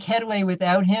couldn't make headway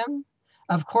without him.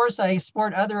 Of course, I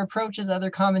export other approaches,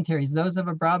 other commentaries, those of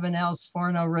Abravanel,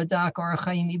 Sforno, Radak, or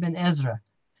Chaim Ibn Ezra.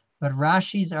 But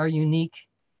Rashi's are unique,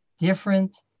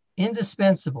 different,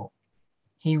 indispensable.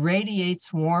 He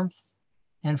radiates warmth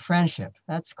and friendship.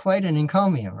 That's quite an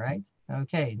encomium, right?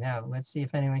 Okay, now let's see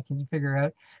if anyone can figure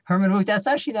out Herman Wouk. That's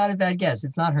actually not a bad guess.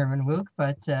 It's not Herman Wouk,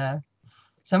 but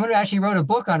someone who actually wrote a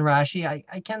book on Rashi.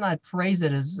 I cannot praise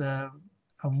it as a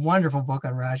wonderful book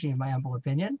on Rashi, in my humble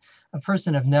opinion. A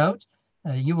person of note.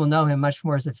 You will know him much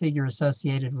more as a figure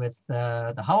associated with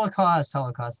the Holocaust,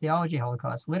 Holocaust theology,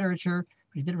 Holocaust literature.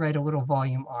 But he did write a little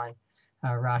volume on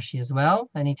Rashi as well.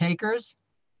 Any takers?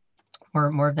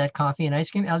 More of that coffee and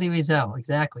ice cream? Eli Wiesel,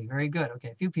 exactly. Very good. Okay,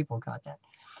 a few people got that.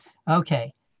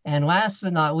 Okay, and last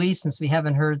but not least, since we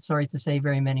haven't heard, sorry to say,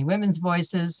 very many women's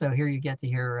voices, so here you get to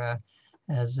hear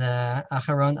as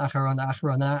Acharon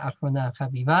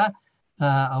Chaviva,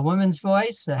 a woman's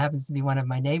voice. Happens to be one of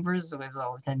my neighbors who lives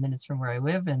all of 10 minutes from where I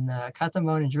live in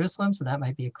Katamon in Jerusalem, so that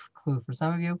might be a clue for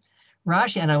some of you.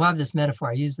 Rashi, and I love this metaphor.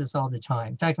 I use this all the time.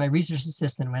 In fact, my research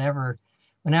assistant, whenever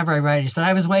I write, he said,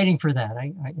 I was waiting for that.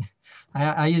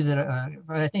 I use it,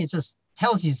 but I think it just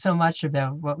tells you so much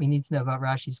about what we need to know about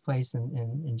Rashi's place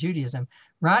in Judaism.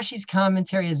 Rashi's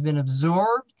commentary has been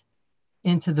absorbed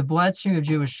into the bloodstream of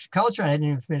Jewish culture. And I didn't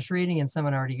even finish reading, and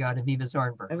someone already got Aviva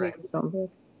Zornberg.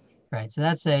 Right, so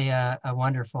that's a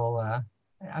wonderful,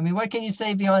 I mean, what can you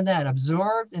say beyond that?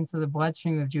 Absorbed into the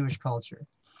bloodstream of Jewish culture.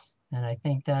 And I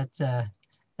think that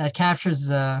that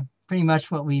captures pretty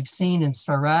much what we've seen in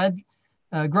Sepharad,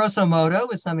 grosso modo,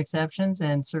 with some exceptions,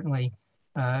 and certainly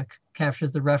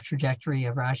captures the rough trajectory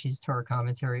of Rashi's Torah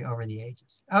commentary over the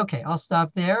ages. Okay, I'll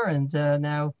stop there, and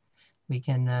now we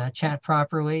can chat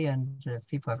properly, and if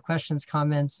people have questions,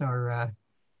 comments, or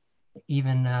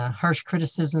even harsh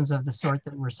criticisms of the sort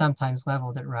that were sometimes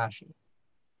leveled at Rashi.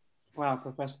 Wow,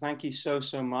 Professor, thank you so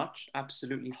much.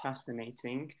 Absolutely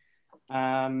fascinating.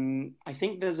 I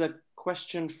think there's a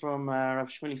question from Rav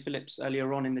Shmuley Phillips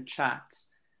earlier on in the chat.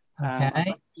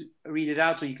 Okay. Read it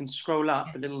out, or you can scroll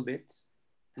up a little bit.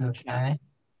 Okay.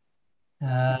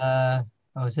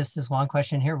 Is this long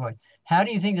question here? What? How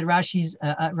do you think that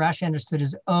Rashi understood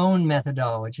his own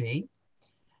methodology?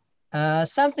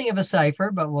 Something of a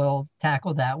cipher, but we'll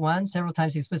tackle that one. Several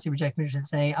times he explicitly rejects Midrash,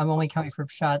 saying, I'm only coming for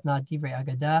Pshat, not Divrei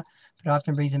Agadah, but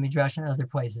often brings in Midrash and other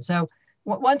places. So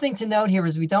one thing to note here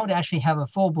is we don't actually have a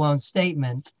full-blown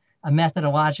statement, a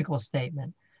methodological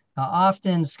statement.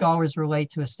 Often scholars relate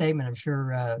to a statement, I'm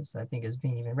sure, I think is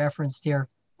being even referenced here,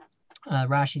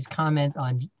 Rashi's comment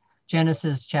on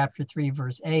Genesis chapter 3,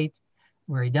 verse 8,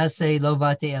 where he does say, Lo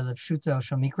vate elav shuto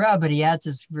shel mikra, but he adds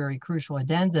this very crucial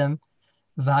addendum,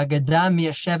 V'agada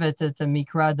miyashevet et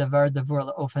mikra davar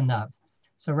davur le'ofanav.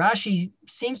 So Rashi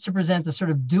seems to present a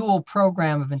sort of dual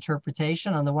program of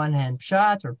interpretation. On the one hand,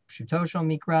 pshat, or pshuto shel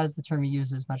mikra is the term he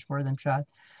uses much more than pshat.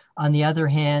 On the other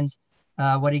hand,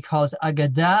 what he calls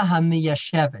agada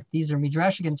hamiyashevet. These are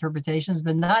midrashic interpretations,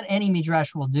 but not any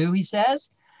midrash will do, he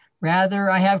says. Rather,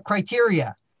 I have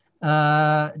criteria.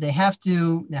 They have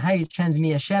to, how you translate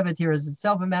miyashevet here is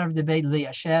itself a matter of debate,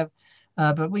 liyashev,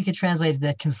 but we could translate it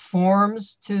that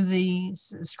conforms to the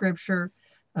scripture,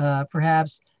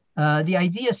 perhaps. The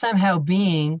idea somehow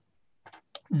being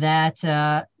that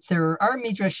there are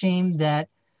midrashim that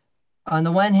on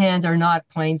the one hand are not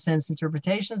plain sense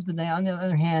interpretations, but they on the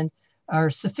other hand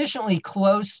are sufficiently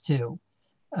close to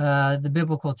the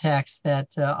biblical text that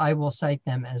I will cite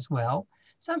them as well.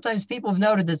 Sometimes people have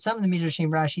noted that some of the midrashim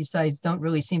Rashi cites don't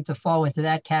really seem to fall into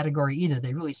that category either.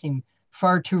 They really seem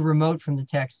far too remote from the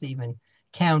text to even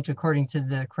count according to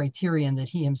the criterion that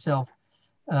he himself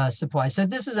supplies. So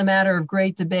this is a matter of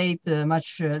great debate.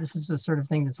 This is the sort of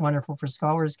thing that's wonderful for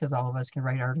scholars because all of us can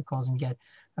write articles and get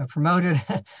promoted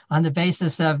on the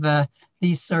basis of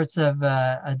these sorts of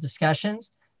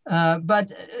discussions. But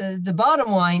the bottom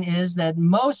line is that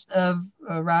most of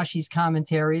Rashi's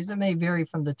commentaries, it may vary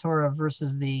from the Torah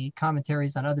versus the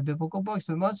commentaries on other biblical books,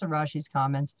 but most of Rashi's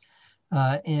comments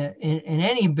in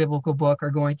any biblical book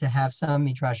are going to have some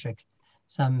midrashic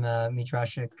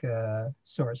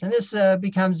source. And this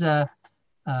becomes a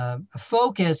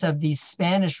focus of these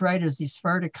Spanish writers, these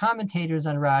Sephardic commentators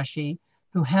on Rashi,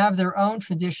 who have their own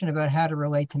tradition about how to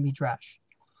relate to midrash.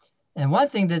 And one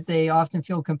thing that they often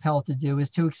feel compelled to do is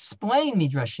to explain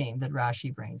midrashim that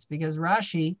Rashi brings, because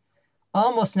Rashi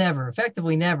almost never,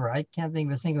 effectively never, I can't think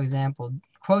of a single example,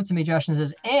 quotes a midrash and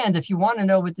says, and if you want to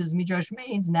know what this midrash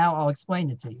means, now I'll explain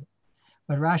it to you.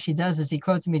 What Rashi does is he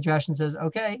quotes a midrash and says,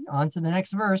 okay, on to the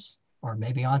next verse, or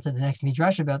maybe on to the next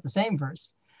midrash about the same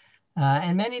verse.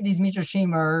 And many of these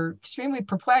midrashim are extremely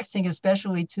perplexing,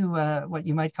 especially to what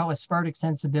you might call a Sephardic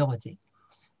sensibility.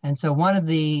 And so one of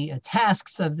the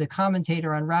tasks of the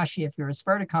commentator on Rashi, if you're a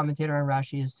Sephardic commentator on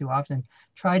Rashi, is to often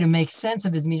try to make sense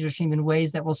of his midrashim in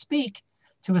ways that will speak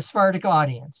to a Sephardic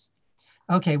audience.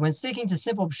 Okay, when sticking to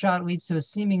simple pshat leads to a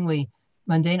seemingly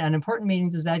mundane, unimportant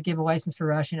meaning, does that give a license for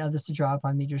Rashi and others to draw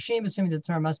upon midrashim, assuming the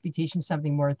Torah must be teaching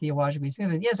something more theologically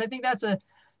significant? Yes, I think that's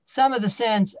some of the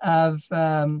sense of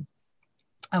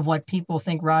what people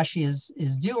think Rashi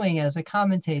is doing as a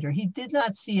commentator. He did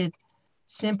not see it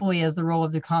simply as the role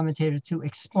of the commentator to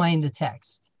explain the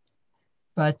text,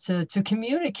 but to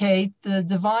communicate the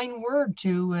divine word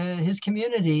to his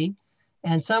community.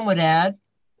 And some would add,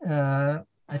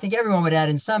 I think everyone would add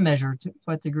in some measure, to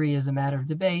what degree is a matter of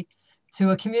debate,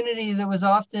 to a community that was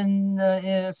often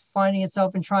finding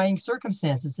itself in trying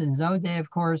circumstances. In his own day, of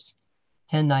course,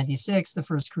 1096, the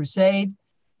First Crusade,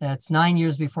 that's 9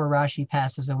 years before Rashi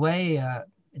passes away.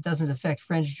 It doesn't affect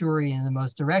French Jewry in the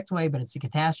most direct way, but it's a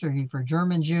catastrophe for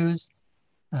German Jews.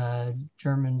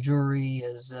 German Jewry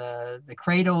is the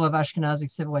cradle of Ashkenazi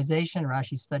civilization.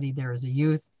 Rashi studied there as a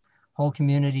youth. Whole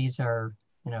communities are,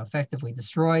 effectively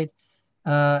destroyed.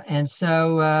 And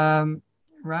so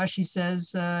Rashi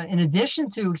says, in addition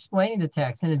to explaining the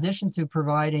text, in addition to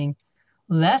providing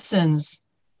lessons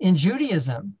in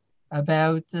Judaism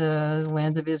about the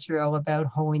land of Israel, about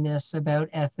holiness, about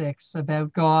ethics,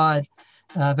 about God,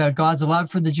 about God's love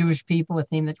for the Jewish people, a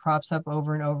theme that crops up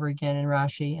over and over again in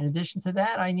Rashi. In addition to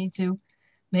that, I need to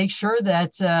make sure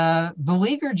that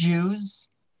beleaguered Jews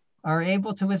are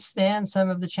able to withstand some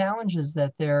of the challenges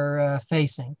that they're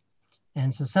facing.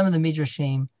 And so some of the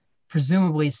midrashim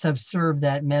presumably subserve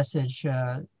that message,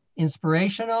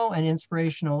 inspirational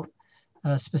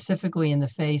specifically in the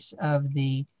face of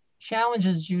the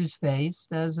challenges Jews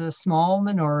faced as a small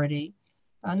minority,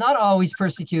 not always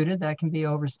persecuted, that can be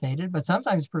overstated, but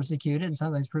sometimes persecuted and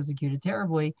sometimes persecuted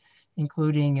terribly,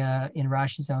 including in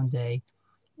Rashi's own day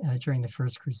during the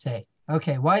First Crusade.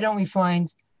 Okay, why don't we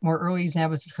find more early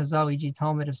examples of Chazal, e.g.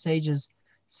 Talmud, of sages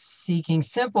seeking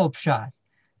simple pshat?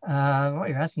 Well,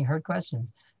 you're asking hard questions.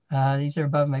 These are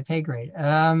above my pay grade.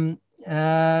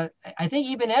 I think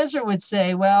even Ezra would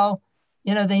say, well,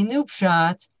 they knew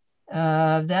pshat.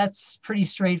 That's pretty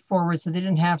straightforward, so they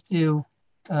didn't have to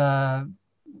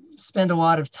spend a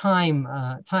lot of time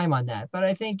on that. But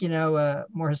I think, a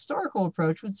more historical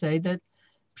approach would say that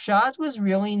pshat was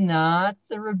really not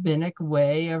the rabbinic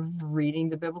way of reading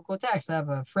the biblical text. I have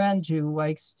a friend who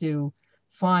likes to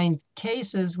find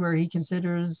cases where he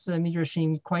considers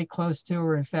midrashim quite close to,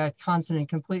 or in fact consonant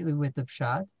completely with the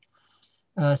pshat.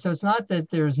 So it's not that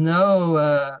there's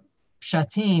no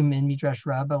pshatim in Midrash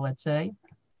Rabbah, let's say,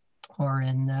 or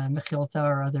in Mechilta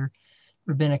or other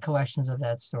rabbinic collections of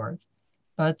that sort.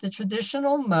 But the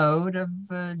traditional mode of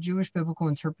Jewish biblical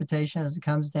interpretation, as it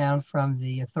comes down from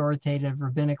the authoritative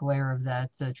rabbinic layer of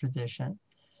that tradition,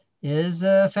 is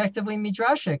effectively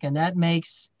midrashic, and that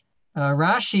makes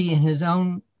Rashi in his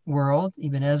own world,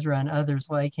 Ibn Ezra and others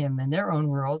like him in their own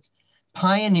worlds,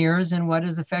 pioneers in what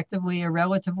is effectively a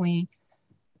relatively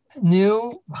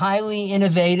new, highly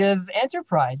innovative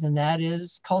enterprise, and that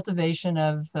is cultivation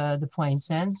of the plain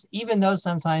sense, even though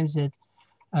sometimes it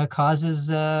causes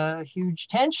huge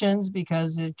tensions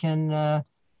because it can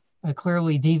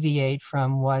clearly deviate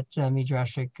from what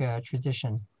midrashic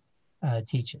tradition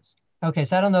teaches. Okay,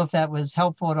 so I don't know if that was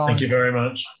helpful at all. Thank you very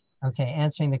much. Okay,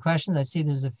 answering the questions. I see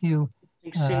there's a few.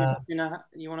 You want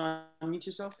to unmute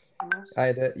yourself? If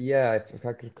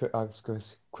I could ask a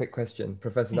quick question.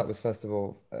 Professor, that was first of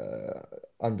all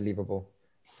unbelievable.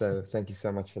 So thank you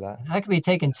so much for that. That could be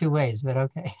taken two ways, but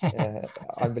okay.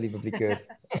 Unbelievably good.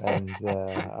 And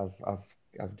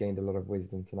I've gained a lot of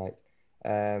wisdom tonight.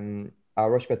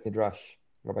 Our Rosh Bet Midrash,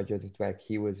 Rabbi Joseph Dweck,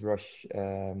 he was Rosh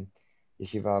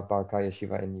Yeshiva, Barkai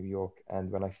Yeshiva in New York.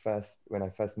 And when I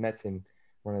first met him,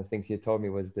 one of the things he had told me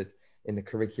was that in the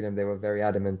curriculum, they were very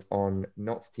adamant on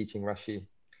not teaching Rashi,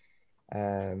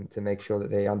 to make sure that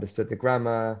they understood the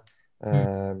grammar,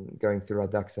 going through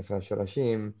Radak Sefer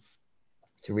Shorashim,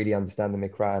 to really understand the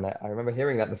Mikra. And I remember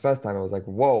hearing that the first time. I was like,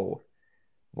 whoa,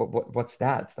 what's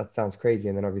that? That sounds crazy.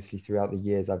 And then obviously throughout the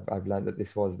years, I've learned that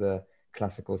this was the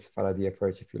classical Sepharadi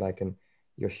approach, if you like, and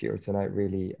your shiur tonight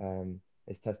really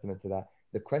is testament to that.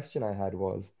 The question I had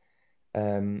was,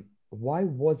 why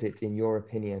was it, in your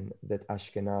opinion, that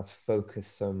Ashkenaz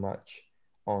focused so much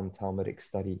on Talmudic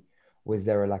study? Was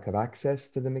there a lack of access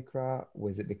to the Mikra?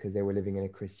 Was it because they were living in a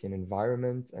Christian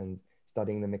environment and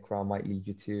studying the Mikra might lead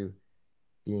you to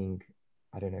being,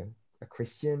 I don't know, a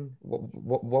Christian?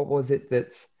 What was it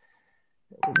that's,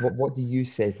 what do you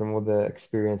say from all the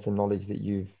experience and knowledge that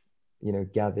you've,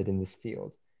 gathered in this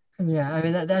field? Yeah, I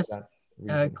mean, that's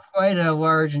quite a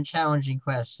large and challenging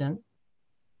question.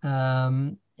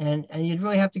 And you'd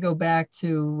really have to go back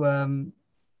to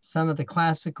some of the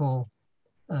classical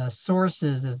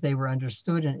sources as they were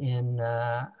understood in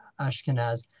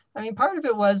Ashkenaz. I mean, part of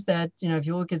it was that, if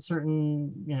you look at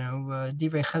certain,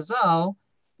 Divrei Chazal,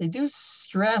 they do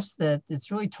stress that it's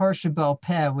really Torah Sheba'al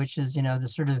Peh, which is, the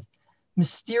sort of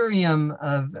mysterium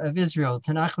of Israel.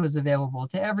 Tanakh was available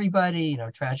to everybody,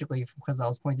 tragically from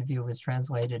Chazal's point of view, it was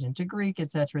translated into Greek,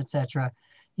 etc., etc.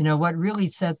 What really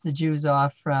sets the Jews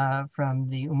off from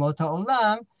the Umot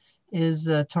HaOlam is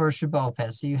Torah Sheba'al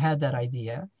Peh. So you had that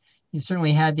idea. You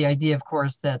certainly had the idea, of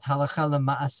course, that halacha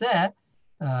l'ma'aseh,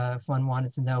 if one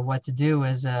wanted to know what to do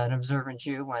as an observant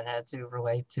Jew, one had to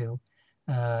relate to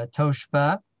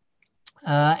Toshba.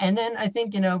 And then I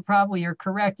think, probably you're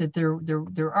correct that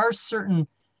there are certain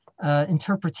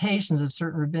interpretations of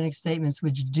certain rabbinic statements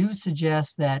which do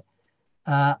suggest that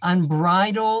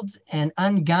unbridled and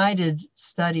unguided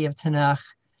study of Tanakh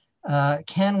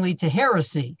can lead to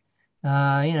heresy.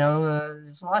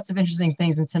 There's lots of interesting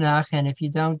things in Tanakh, and if you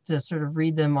don't sort of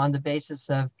read them on the basis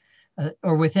of,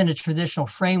 or within a traditional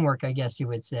framework, I guess you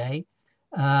would say,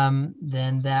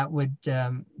 then that would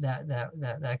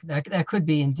that could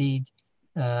be indeed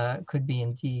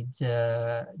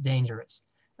dangerous.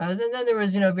 And then there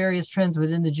was various trends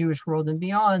within the Jewish world and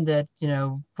beyond that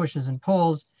pushes and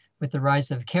pulls with the rise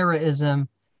of Karaism.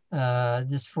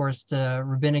 This forced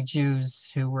rabbinic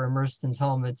Jews who were immersed in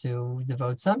Talmud to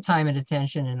devote some time and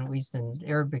attention, and at least in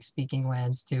Arabic-speaking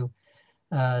lands, to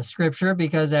scripture,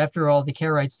 because after all, the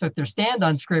Karaites took their stand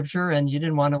on scripture, and you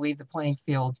didn't want to leave the playing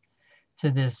field to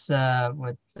this,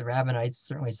 what the Rabbinites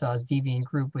certainly saw as deviant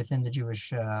group within the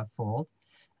Jewish fold.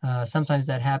 Sometimes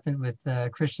that happened with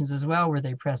Christians as well, where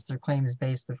they pressed their claims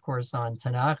based, of course, on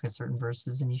Tanakh, certain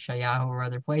verses in Yeshayahu or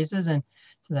other places, and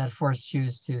so that forced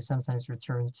Jews to sometimes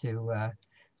return to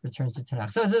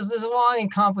Tanakh. So there's a long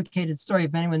and complicated story.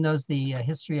 If anyone knows the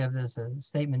history of this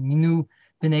statement, Minu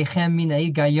b'neichem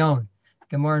minai gayon,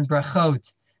 Gemara and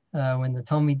Brachot, when the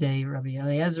Talmidei Rabbi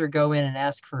Eliezer go in and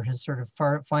ask for his sort of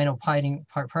final parting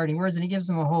words, and he gives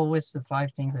them a whole list of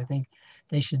 5 things I think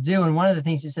they should do. And one of the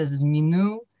things he says is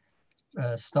Minu,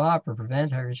 stop or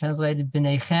prevent, however translated,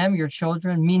 b'neichem, your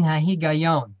children, min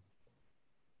ha-higayon.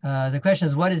 The question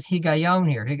is, what is higayon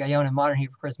here? Higayon in modern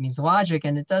Hebrew, of course, means logic,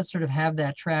 and it does sort of have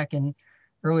that track in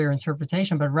earlier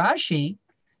interpretation. But Rashi,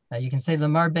 you can say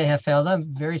Lamar Behafela,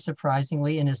 very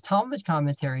surprisingly, in his Talmud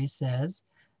commentary says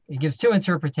he gives two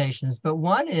interpretations, but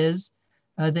one is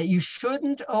that you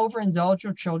shouldn't overindulge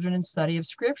your children in study of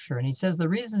scripture. And he says the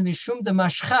reason is mishum de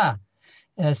mashcha,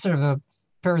 sort of a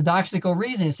paradoxical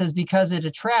reason. He says because it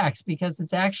attracts, because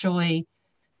it's actually,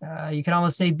 you can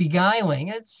almost say beguiling.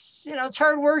 It's, it's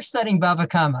hard work studying Bava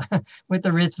Kama with the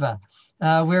Ritva.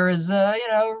 Whereas,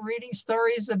 reading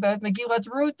stories about Megillat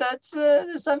Ruth, that's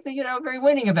there's something, very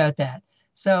winning about that.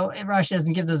 So Rashi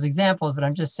doesn't give those examples, but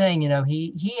I'm just saying,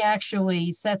 he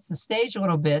actually sets the stage a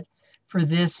little bit for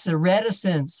this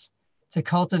reticence to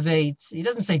cultivate. He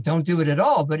doesn't say don't do it at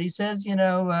all, but he says,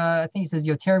 I think he says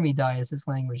yoter midai is his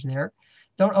language there.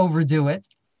 Don't overdo it.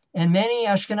 And many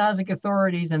Ashkenazic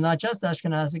authorities, and not just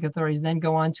Ashkenazic authorities, then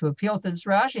go on to appeal to this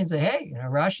Rashi and say, hey,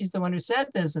 Rashi's the one who said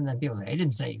this. And then people say, he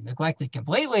didn't say neglect it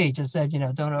completely. He just said,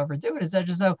 don't overdo it,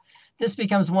 etc. So this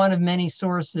becomes one of many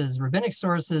sources, rabbinic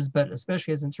sources, but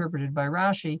especially as interpreted by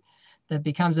Rashi, that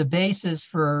becomes a basis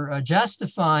for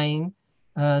justifying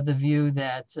the view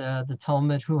that the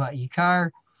Talmud hu ha'ikar,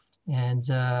 and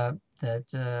that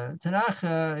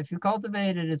Tanakh, if you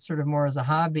cultivate it, it's sort of more as a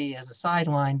hobby, as a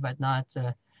sideline, but not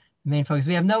main focus.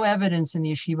 We have no evidence in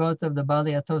the yeshivot of the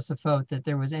Bali Tosafot that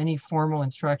there was any formal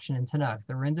instruction in Tanakh.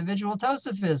 There were individual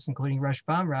Tosafists, including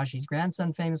Rashbam, Rashi's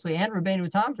grandson famously, and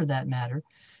Rabbeinu Tam for that matter,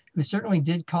 who certainly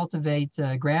did cultivate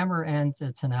grammar and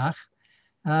Tanakh.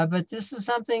 But this is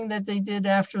something that they did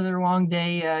after their long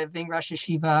day being Rosh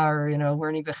Yeshiva or,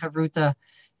 learning Bechavruta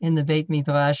in the Beit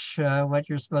Midrash, what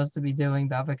you're supposed to be doing,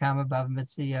 Bava Kama, Bava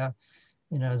Mitzvah,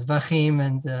 Zvachim,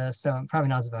 and so probably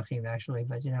not Zvachim actually,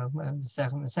 but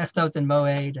Sechtot and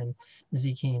Moed and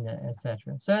Zikin,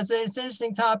 etc. So it's an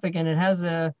interesting topic, and it has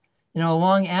a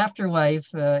long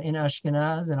afterlife in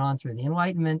Ashkenaz and on through the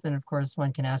Enlightenment, and of course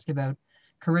one can ask about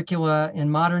curricula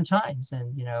in modern times.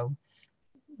 And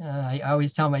I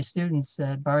always tell my students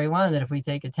at Bar Ilan that if we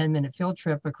take a 10-minute field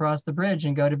trip across the bridge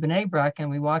and go to Bnei Brak and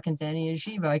we walk into any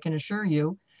yeshiva, I can assure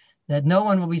you that no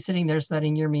one will be sitting there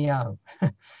studying Yirmiyahu.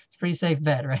 It's a pretty safe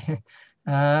bet, right?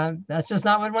 That's just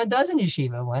not what one does in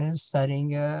yeshiva. One is studying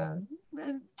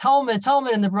Talmud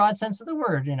in the broad sense of the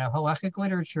word, halachic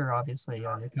literature, obviously.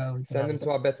 The codes. Send them to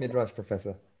our Bet Midrash,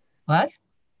 Professor. What?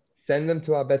 Send them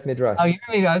to our Bet Midrash.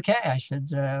 Oh, okay. I should.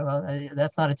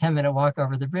 That's not a 10-minute walk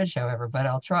over the bridge, however, but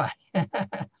I'll try.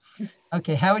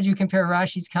 Okay. How would you compare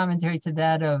Rashi's commentary to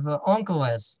that of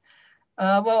Onkelos?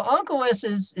 Well, Onkelos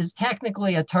is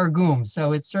technically a targum,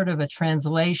 so it's sort of a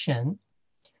translation.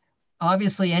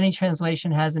 Obviously, any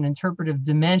translation has an interpretive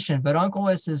dimension, but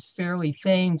Onkelos is fairly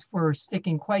famed for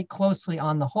sticking quite closely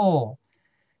on the whole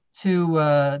to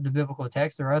the biblical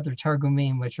text. There are other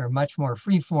targumim which are much more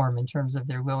freeform in terms of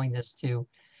their willingness to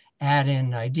add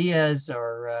in ideas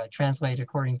or translate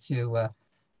according to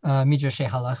midrashei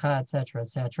halacha, etc.,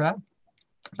 etc.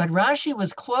 But Rashi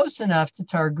was close enough to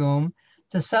targum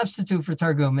to substitute for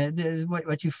targum.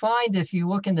 What you find if you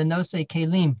look in the Nosei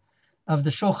Kelim of the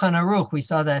Shulchan Aruch, we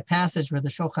saw that passage where the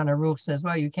Shulchan Aruch says,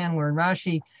 well, you can learn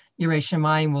Rashi. Yirei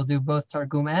Shemayim will do both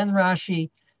targum and Rashi.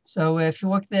 So if you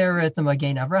look there at the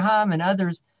Magen Avraham and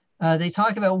others, they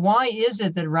talk about why is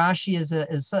it that Rashi is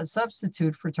a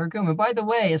substitute for Targum. And by the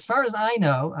way, as far as I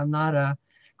know, I'm not a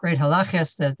great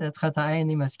halachist that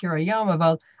Chata'ayni Maskira Yom,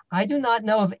 but I do not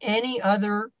know of any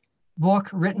other book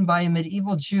written by a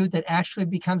medieval Jew that actually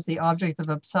becomes the object of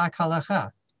a psak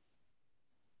halacha,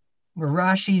 where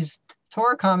Rashi's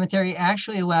Torah commentary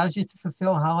actually allows you to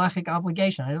fulfill halachic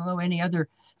obligation. I don't know any other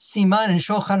Siman and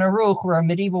Shulchan Aruch where a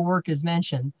medieval work is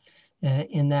mentioned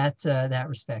in that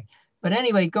respect. But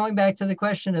anyway, going back to the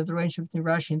question of the relationship between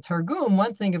Rashi and Targum,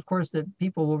 one thing, of course, that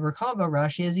people will recall about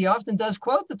Rashi is he often does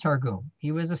quote the Targum.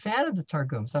 He was a fan of the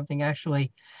Targum, something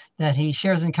actually that he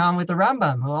shares in common with the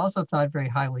Rambam, who also thought very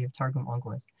highly of Targum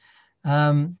Onkelos.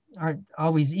 Aren't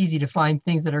always easy to find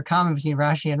things that are common between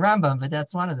Rashi and Rambam, but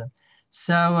that's one of them.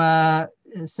 So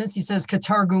since he says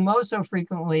katargumo so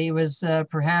frequently, it was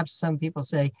perhaps some people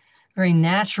say very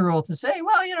natural to say,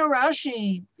 well,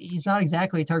 Rashi, he's not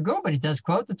exactly a Targum, but he does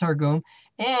quote the Targum.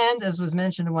 And as was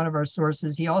mentioned in one of our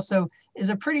sources, he also is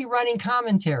a pretty running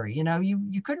commentary.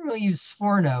 You couldn't really use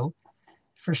Sforno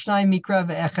for Shnai Mikra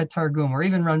ve'Echad Targum, or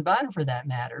even Ramban for that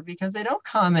matter, because they don't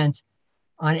comment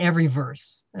on every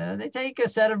verse. They take a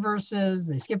set of verses,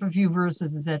 they skip a few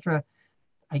verses, etc.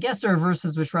 I guess there are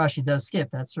verses which Rashi does skip.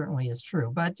 That certainly is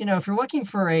true. But, if you're looking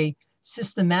for a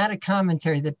systematic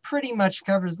commentary that pretty much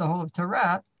covers the whole of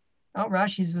Torah, well,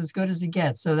 Rashi's as good as it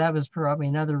gets. So that was probably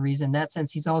another reason. In that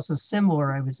sense, he's also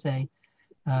similar, I would say,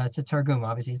 to Targum.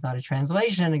 Obviously, he's not a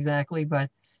translation exactly,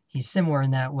 but he's similar in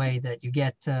that way that you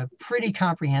get pretty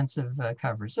comprehensive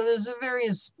coverage. So there's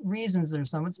various reasons that are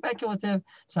somewhat speculative,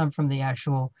 some from the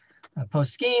actual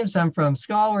poskim, some from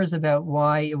scholars about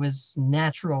why it was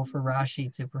natural for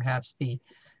Rashi to perhaps be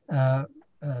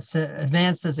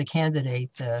advanced as a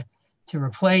candidate to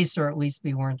replace or at least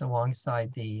be warned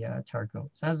alongside the Targum.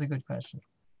 So that was a good question.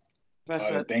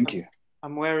 Professor, thank you.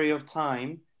 I'm wary of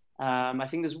time. I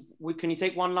think can you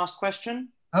take one last question?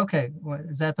 Okay,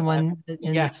 is that the one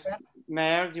in yes. the chat?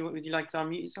 Mayor, would you like to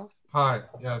unmute yourself? Hi,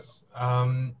 yes.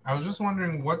 I was just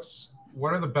wondering what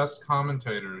are the best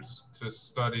commentators to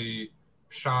study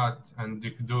Pshat and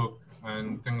Dikduk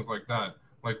and things like that,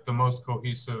 like the most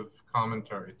cohesive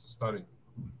commentary to study?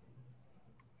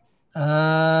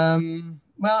 Well,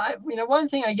 one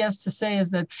thing I guess to say is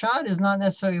that Pshat is not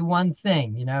necessarily one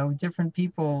thing. Different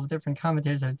people, different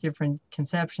commentators have different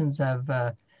conceptions of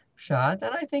Pshat,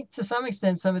 and I think to some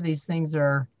extent some of these things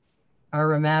are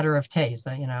a matter of taste.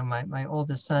 My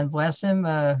oldest son, bless him,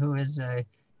 who is a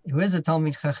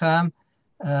Talmid Chacham,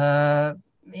 him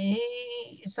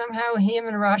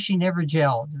and Rashi never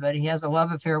gelled, but he has a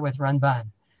love affair with Ramban.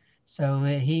 So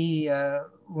he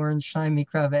learned Shnai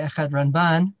Mikra ve'echad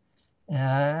Ramban.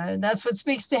 That's what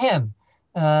speaks to him.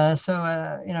 I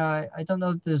don't know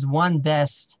if there's one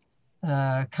best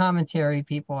commentary.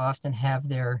 People often have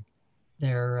their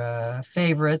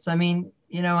favorites. I mean,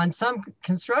 on some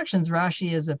constructions,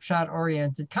 Rashi is a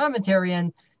Pshat-oriented commentary,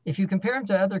 and if you compare him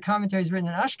to other commentaries written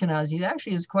in Ashkenazi, he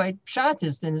actually is quite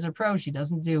Pshatist in his approach. He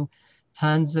doesn't do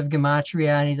tons of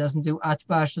gematria, and he doesn't do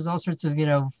atbash. There's all sorts of,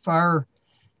 far,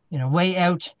 way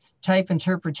out type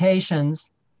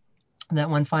interpretations that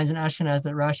one finds in Ashkenaz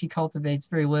that Rashi cultivates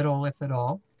very little, if at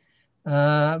all.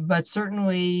 But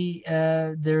certainly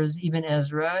there's even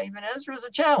Ezra. Even Ezra is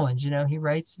a challenge. He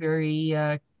writes very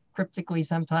cryptically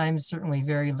sometimes, certainly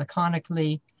very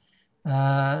laconically.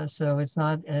 So it's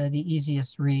not the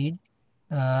easiest read.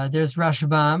 There's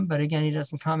Rashbam, but again, he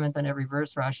doesn't comment on every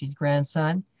verse. Rashi's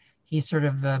grandson. He's sort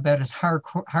of about as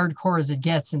hardcore as it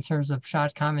gets in terms of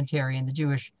Pshat commentary in the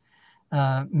Jewish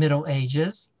Middle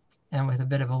Ages, and with a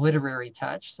bit of a literary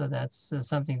touch. So that's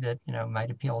something that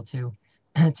might appeal to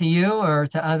you or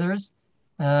to others.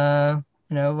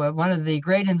 One of the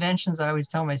great inventions I always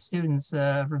tell my students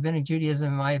of Rabbinic Judaism,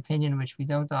 in my opinion, which we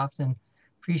don't often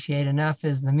appreciate enough,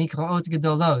 is the Mikraot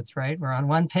Gedolot, right? Where on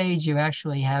one page you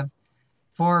actually have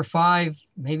 4 or 5,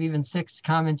 maybe even 6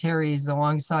 commentaries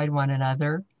alongside one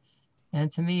another. And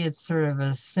to me, it's sort of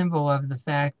a symbol of the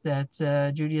fact that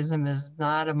Judaism is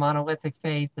not a monolithic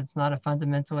faith. It's not a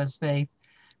fundamentalist faith.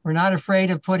 We're not afraid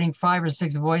of putting 5 or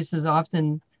 6 voices,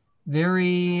 often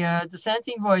very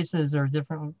dissenting voices or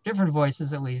different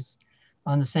voices, at least,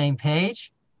 on the same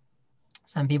page.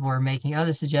 Some people are making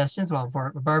other suggestions. Well,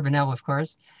 Barbanel, of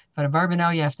course. But at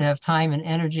Barbanel, you have to have time and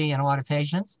energy and a lot of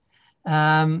patience. We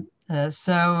have the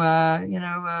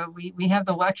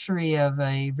luxury of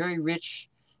a very rich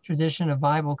tradition of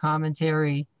Bible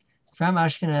commentary from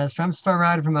Ashkenaz, from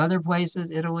Sepharadi, from other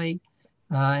places, Italy,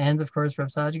 and of course, Rav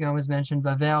Sajigan was mentioned,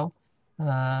 Bavel.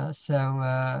 The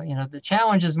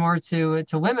challenge is more to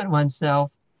limit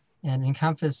oneself and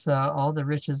encompass all the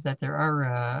riches that there are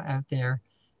out there.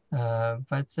 To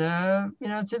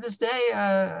this day,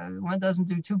 one doesn't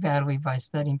do too badly by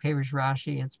studying Parish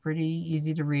Rashi. It's pretty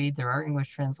easy to read. There are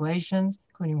English translations,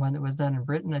 including one that was done in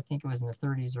Britain. I think it was in the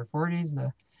 30s or 40s.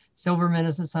 The Silverman,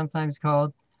 as it's sometimes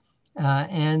called. We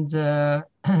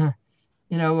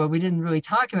didn't really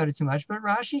talk about it too much, but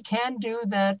Rashi can do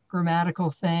that grammatical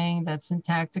thing, that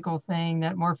syntactical thing,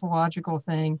 that morphological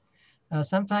thing,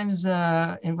 sometimes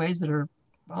in ways that are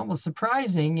almost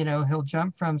surprising. He'll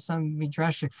jump from some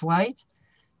midrashic flight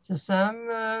to some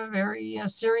very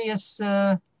serious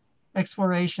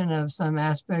exploration of some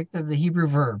aspect of the Hebrew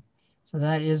verb. So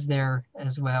that is there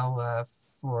as well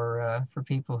for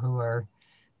people who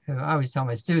I always tell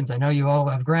my students, I know you all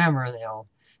love grammar, and they all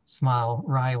smile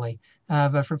wryly.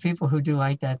 But for people who do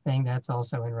like that thing, that's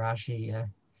also in Rashi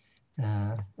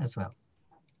as well.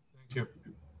 Thank you.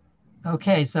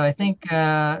 Okay, so I think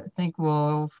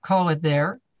we'll call it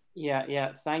there.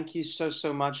 Yeah. Thank you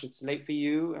so much. It's late for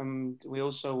you. We're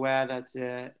also aware that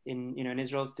in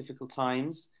Israel it's difficult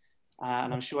times,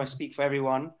 and I'm sure I speak for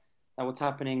everyone that what's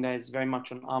happening there is very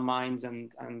much on our minds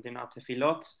and in our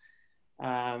tefillot.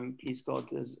 Please God,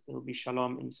 there'll be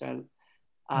shalom in Israel.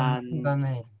 And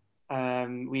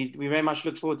we very much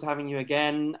look forward to having you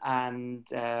again,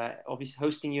 and obviously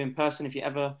hosting you in person if you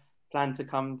ever plan to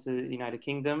come to the United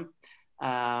Kingdom.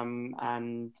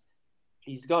 And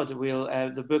please God,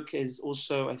 the book is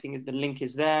also, I think the link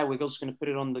is there. We're also going to put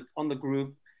it on the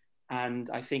group,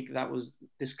 and I think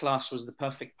this class was the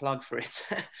perfect plug for it.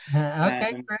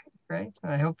 Okay, great.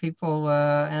 I hope people,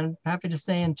 and I'm happy to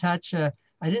stay in touch.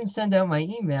 I didn't send out my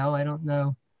email. I don't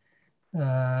know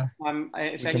If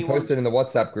We can anyone, post it in the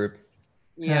WhatsApp group.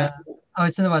 yeah, Oh,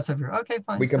 it's in the WhatsApp group. Okay,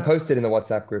 fine. We can post it in the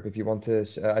WhatsApp group if you want to.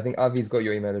 I think Avi's got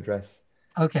your email address.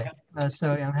 Okay,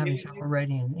 so I'm having trouble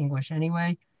writing in English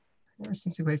anyway. Never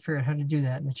seem to quite figure out how to do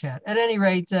that in the chat. At any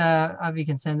rate, Avi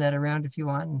can send that around if you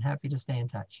want, and happy to stay in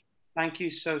touch. thank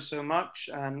you so much,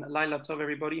 and Laila Tov,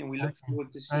 everybody, and we look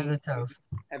forward to seeing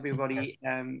everybody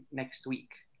next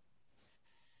week.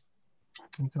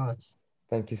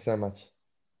 Thank you so much.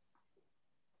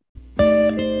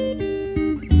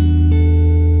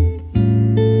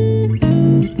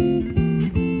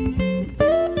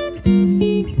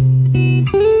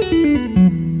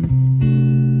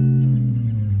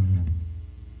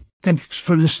 Thanks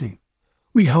for listening.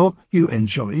 We hope you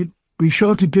enjoyed. Be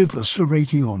sure to give us a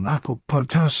rating on Apple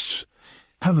Podcasts.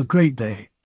 Have a great day.